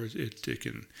before. It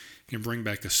can bring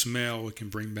back a smell. It can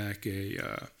bring back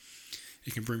the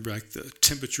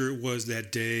temperature it was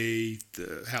that day,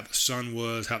 how the sun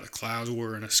was, how the clouds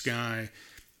were in the sky.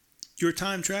 You're a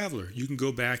time traveler. You can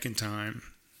go back in time.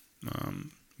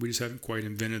 We just haven't quite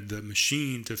invented the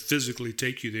machine to physically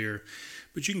take you there,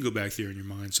 but you can go back there in your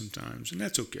mind sometimes, and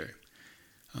that's okay.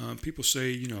 People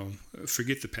say,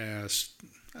 forget the past.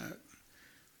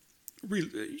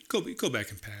 Go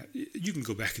back and you can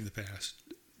go back in the past.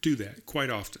 Do that quite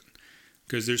often,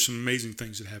 because there's some amazing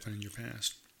things that happen in your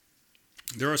past.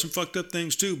 There are some fucked up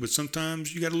things too, but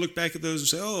sometimes you got to look back at those and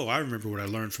say, oh, I remember what I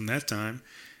learned from that time.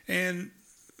 And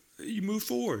you move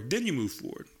forward. Then you move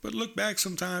forward. But look back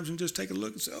sometimes and just take a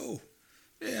look and say, oh,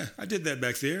 yeah, I did that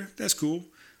back there. That's cool.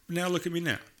 But now look at me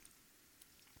now.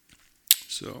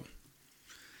 So,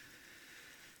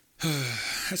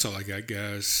 that's all I got,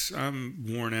 guys. I'm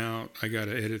worn out. I got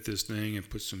to edit this thing and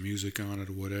put some music on it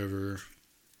or whatever.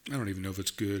 I don't even know if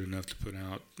it's good enough to put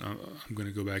out. I'm going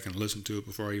to go back and listen to it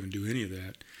before I even do any of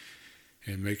that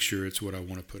and make sure it's what I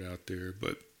want to put out there.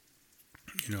 But,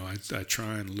 I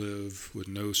try and live with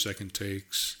no second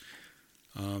takes,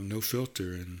 no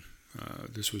filter. And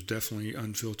this was definitely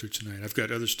unfiltered tonight. I've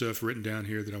got other stuff written down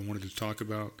here that I wanted to talk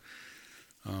about.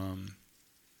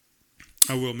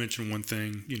 I will mention one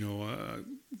thing. A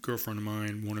girlfriend of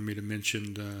mine wanted me to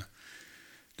mention the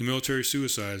military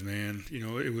suicides, man.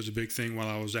 It was a big thing while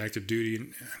I was active duty.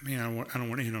 And, man, I don't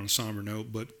want to end on a somber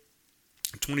note, but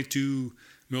 22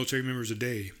 military members a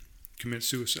day commit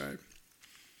suicide.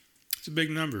 It's a big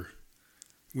number.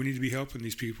 we need to be helping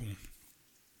these people.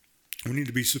 We need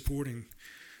to be supporting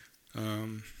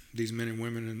these men and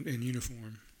women in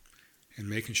uniform and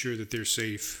making sure that they're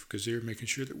safe, because they're making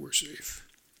sure that we're safe.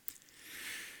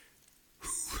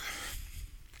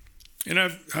 And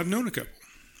I've known a couple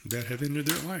that have ended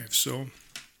their lives, so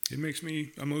it makes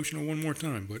me emotional one more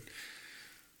time. But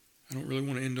I don't really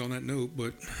want to end on that note,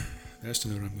 but that's the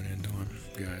note I'm going to end on,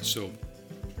 guys. So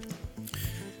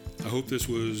I hope this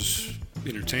was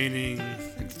entertaining,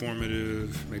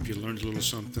 informative. Maybe you learned a little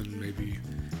something. Maybe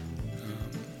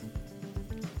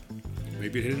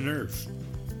it hit a nerve.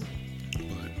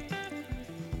 But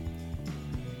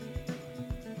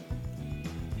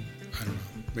I don't know.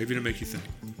 Maybe it'll make you think.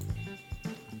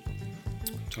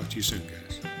 Talk to you soon, guys.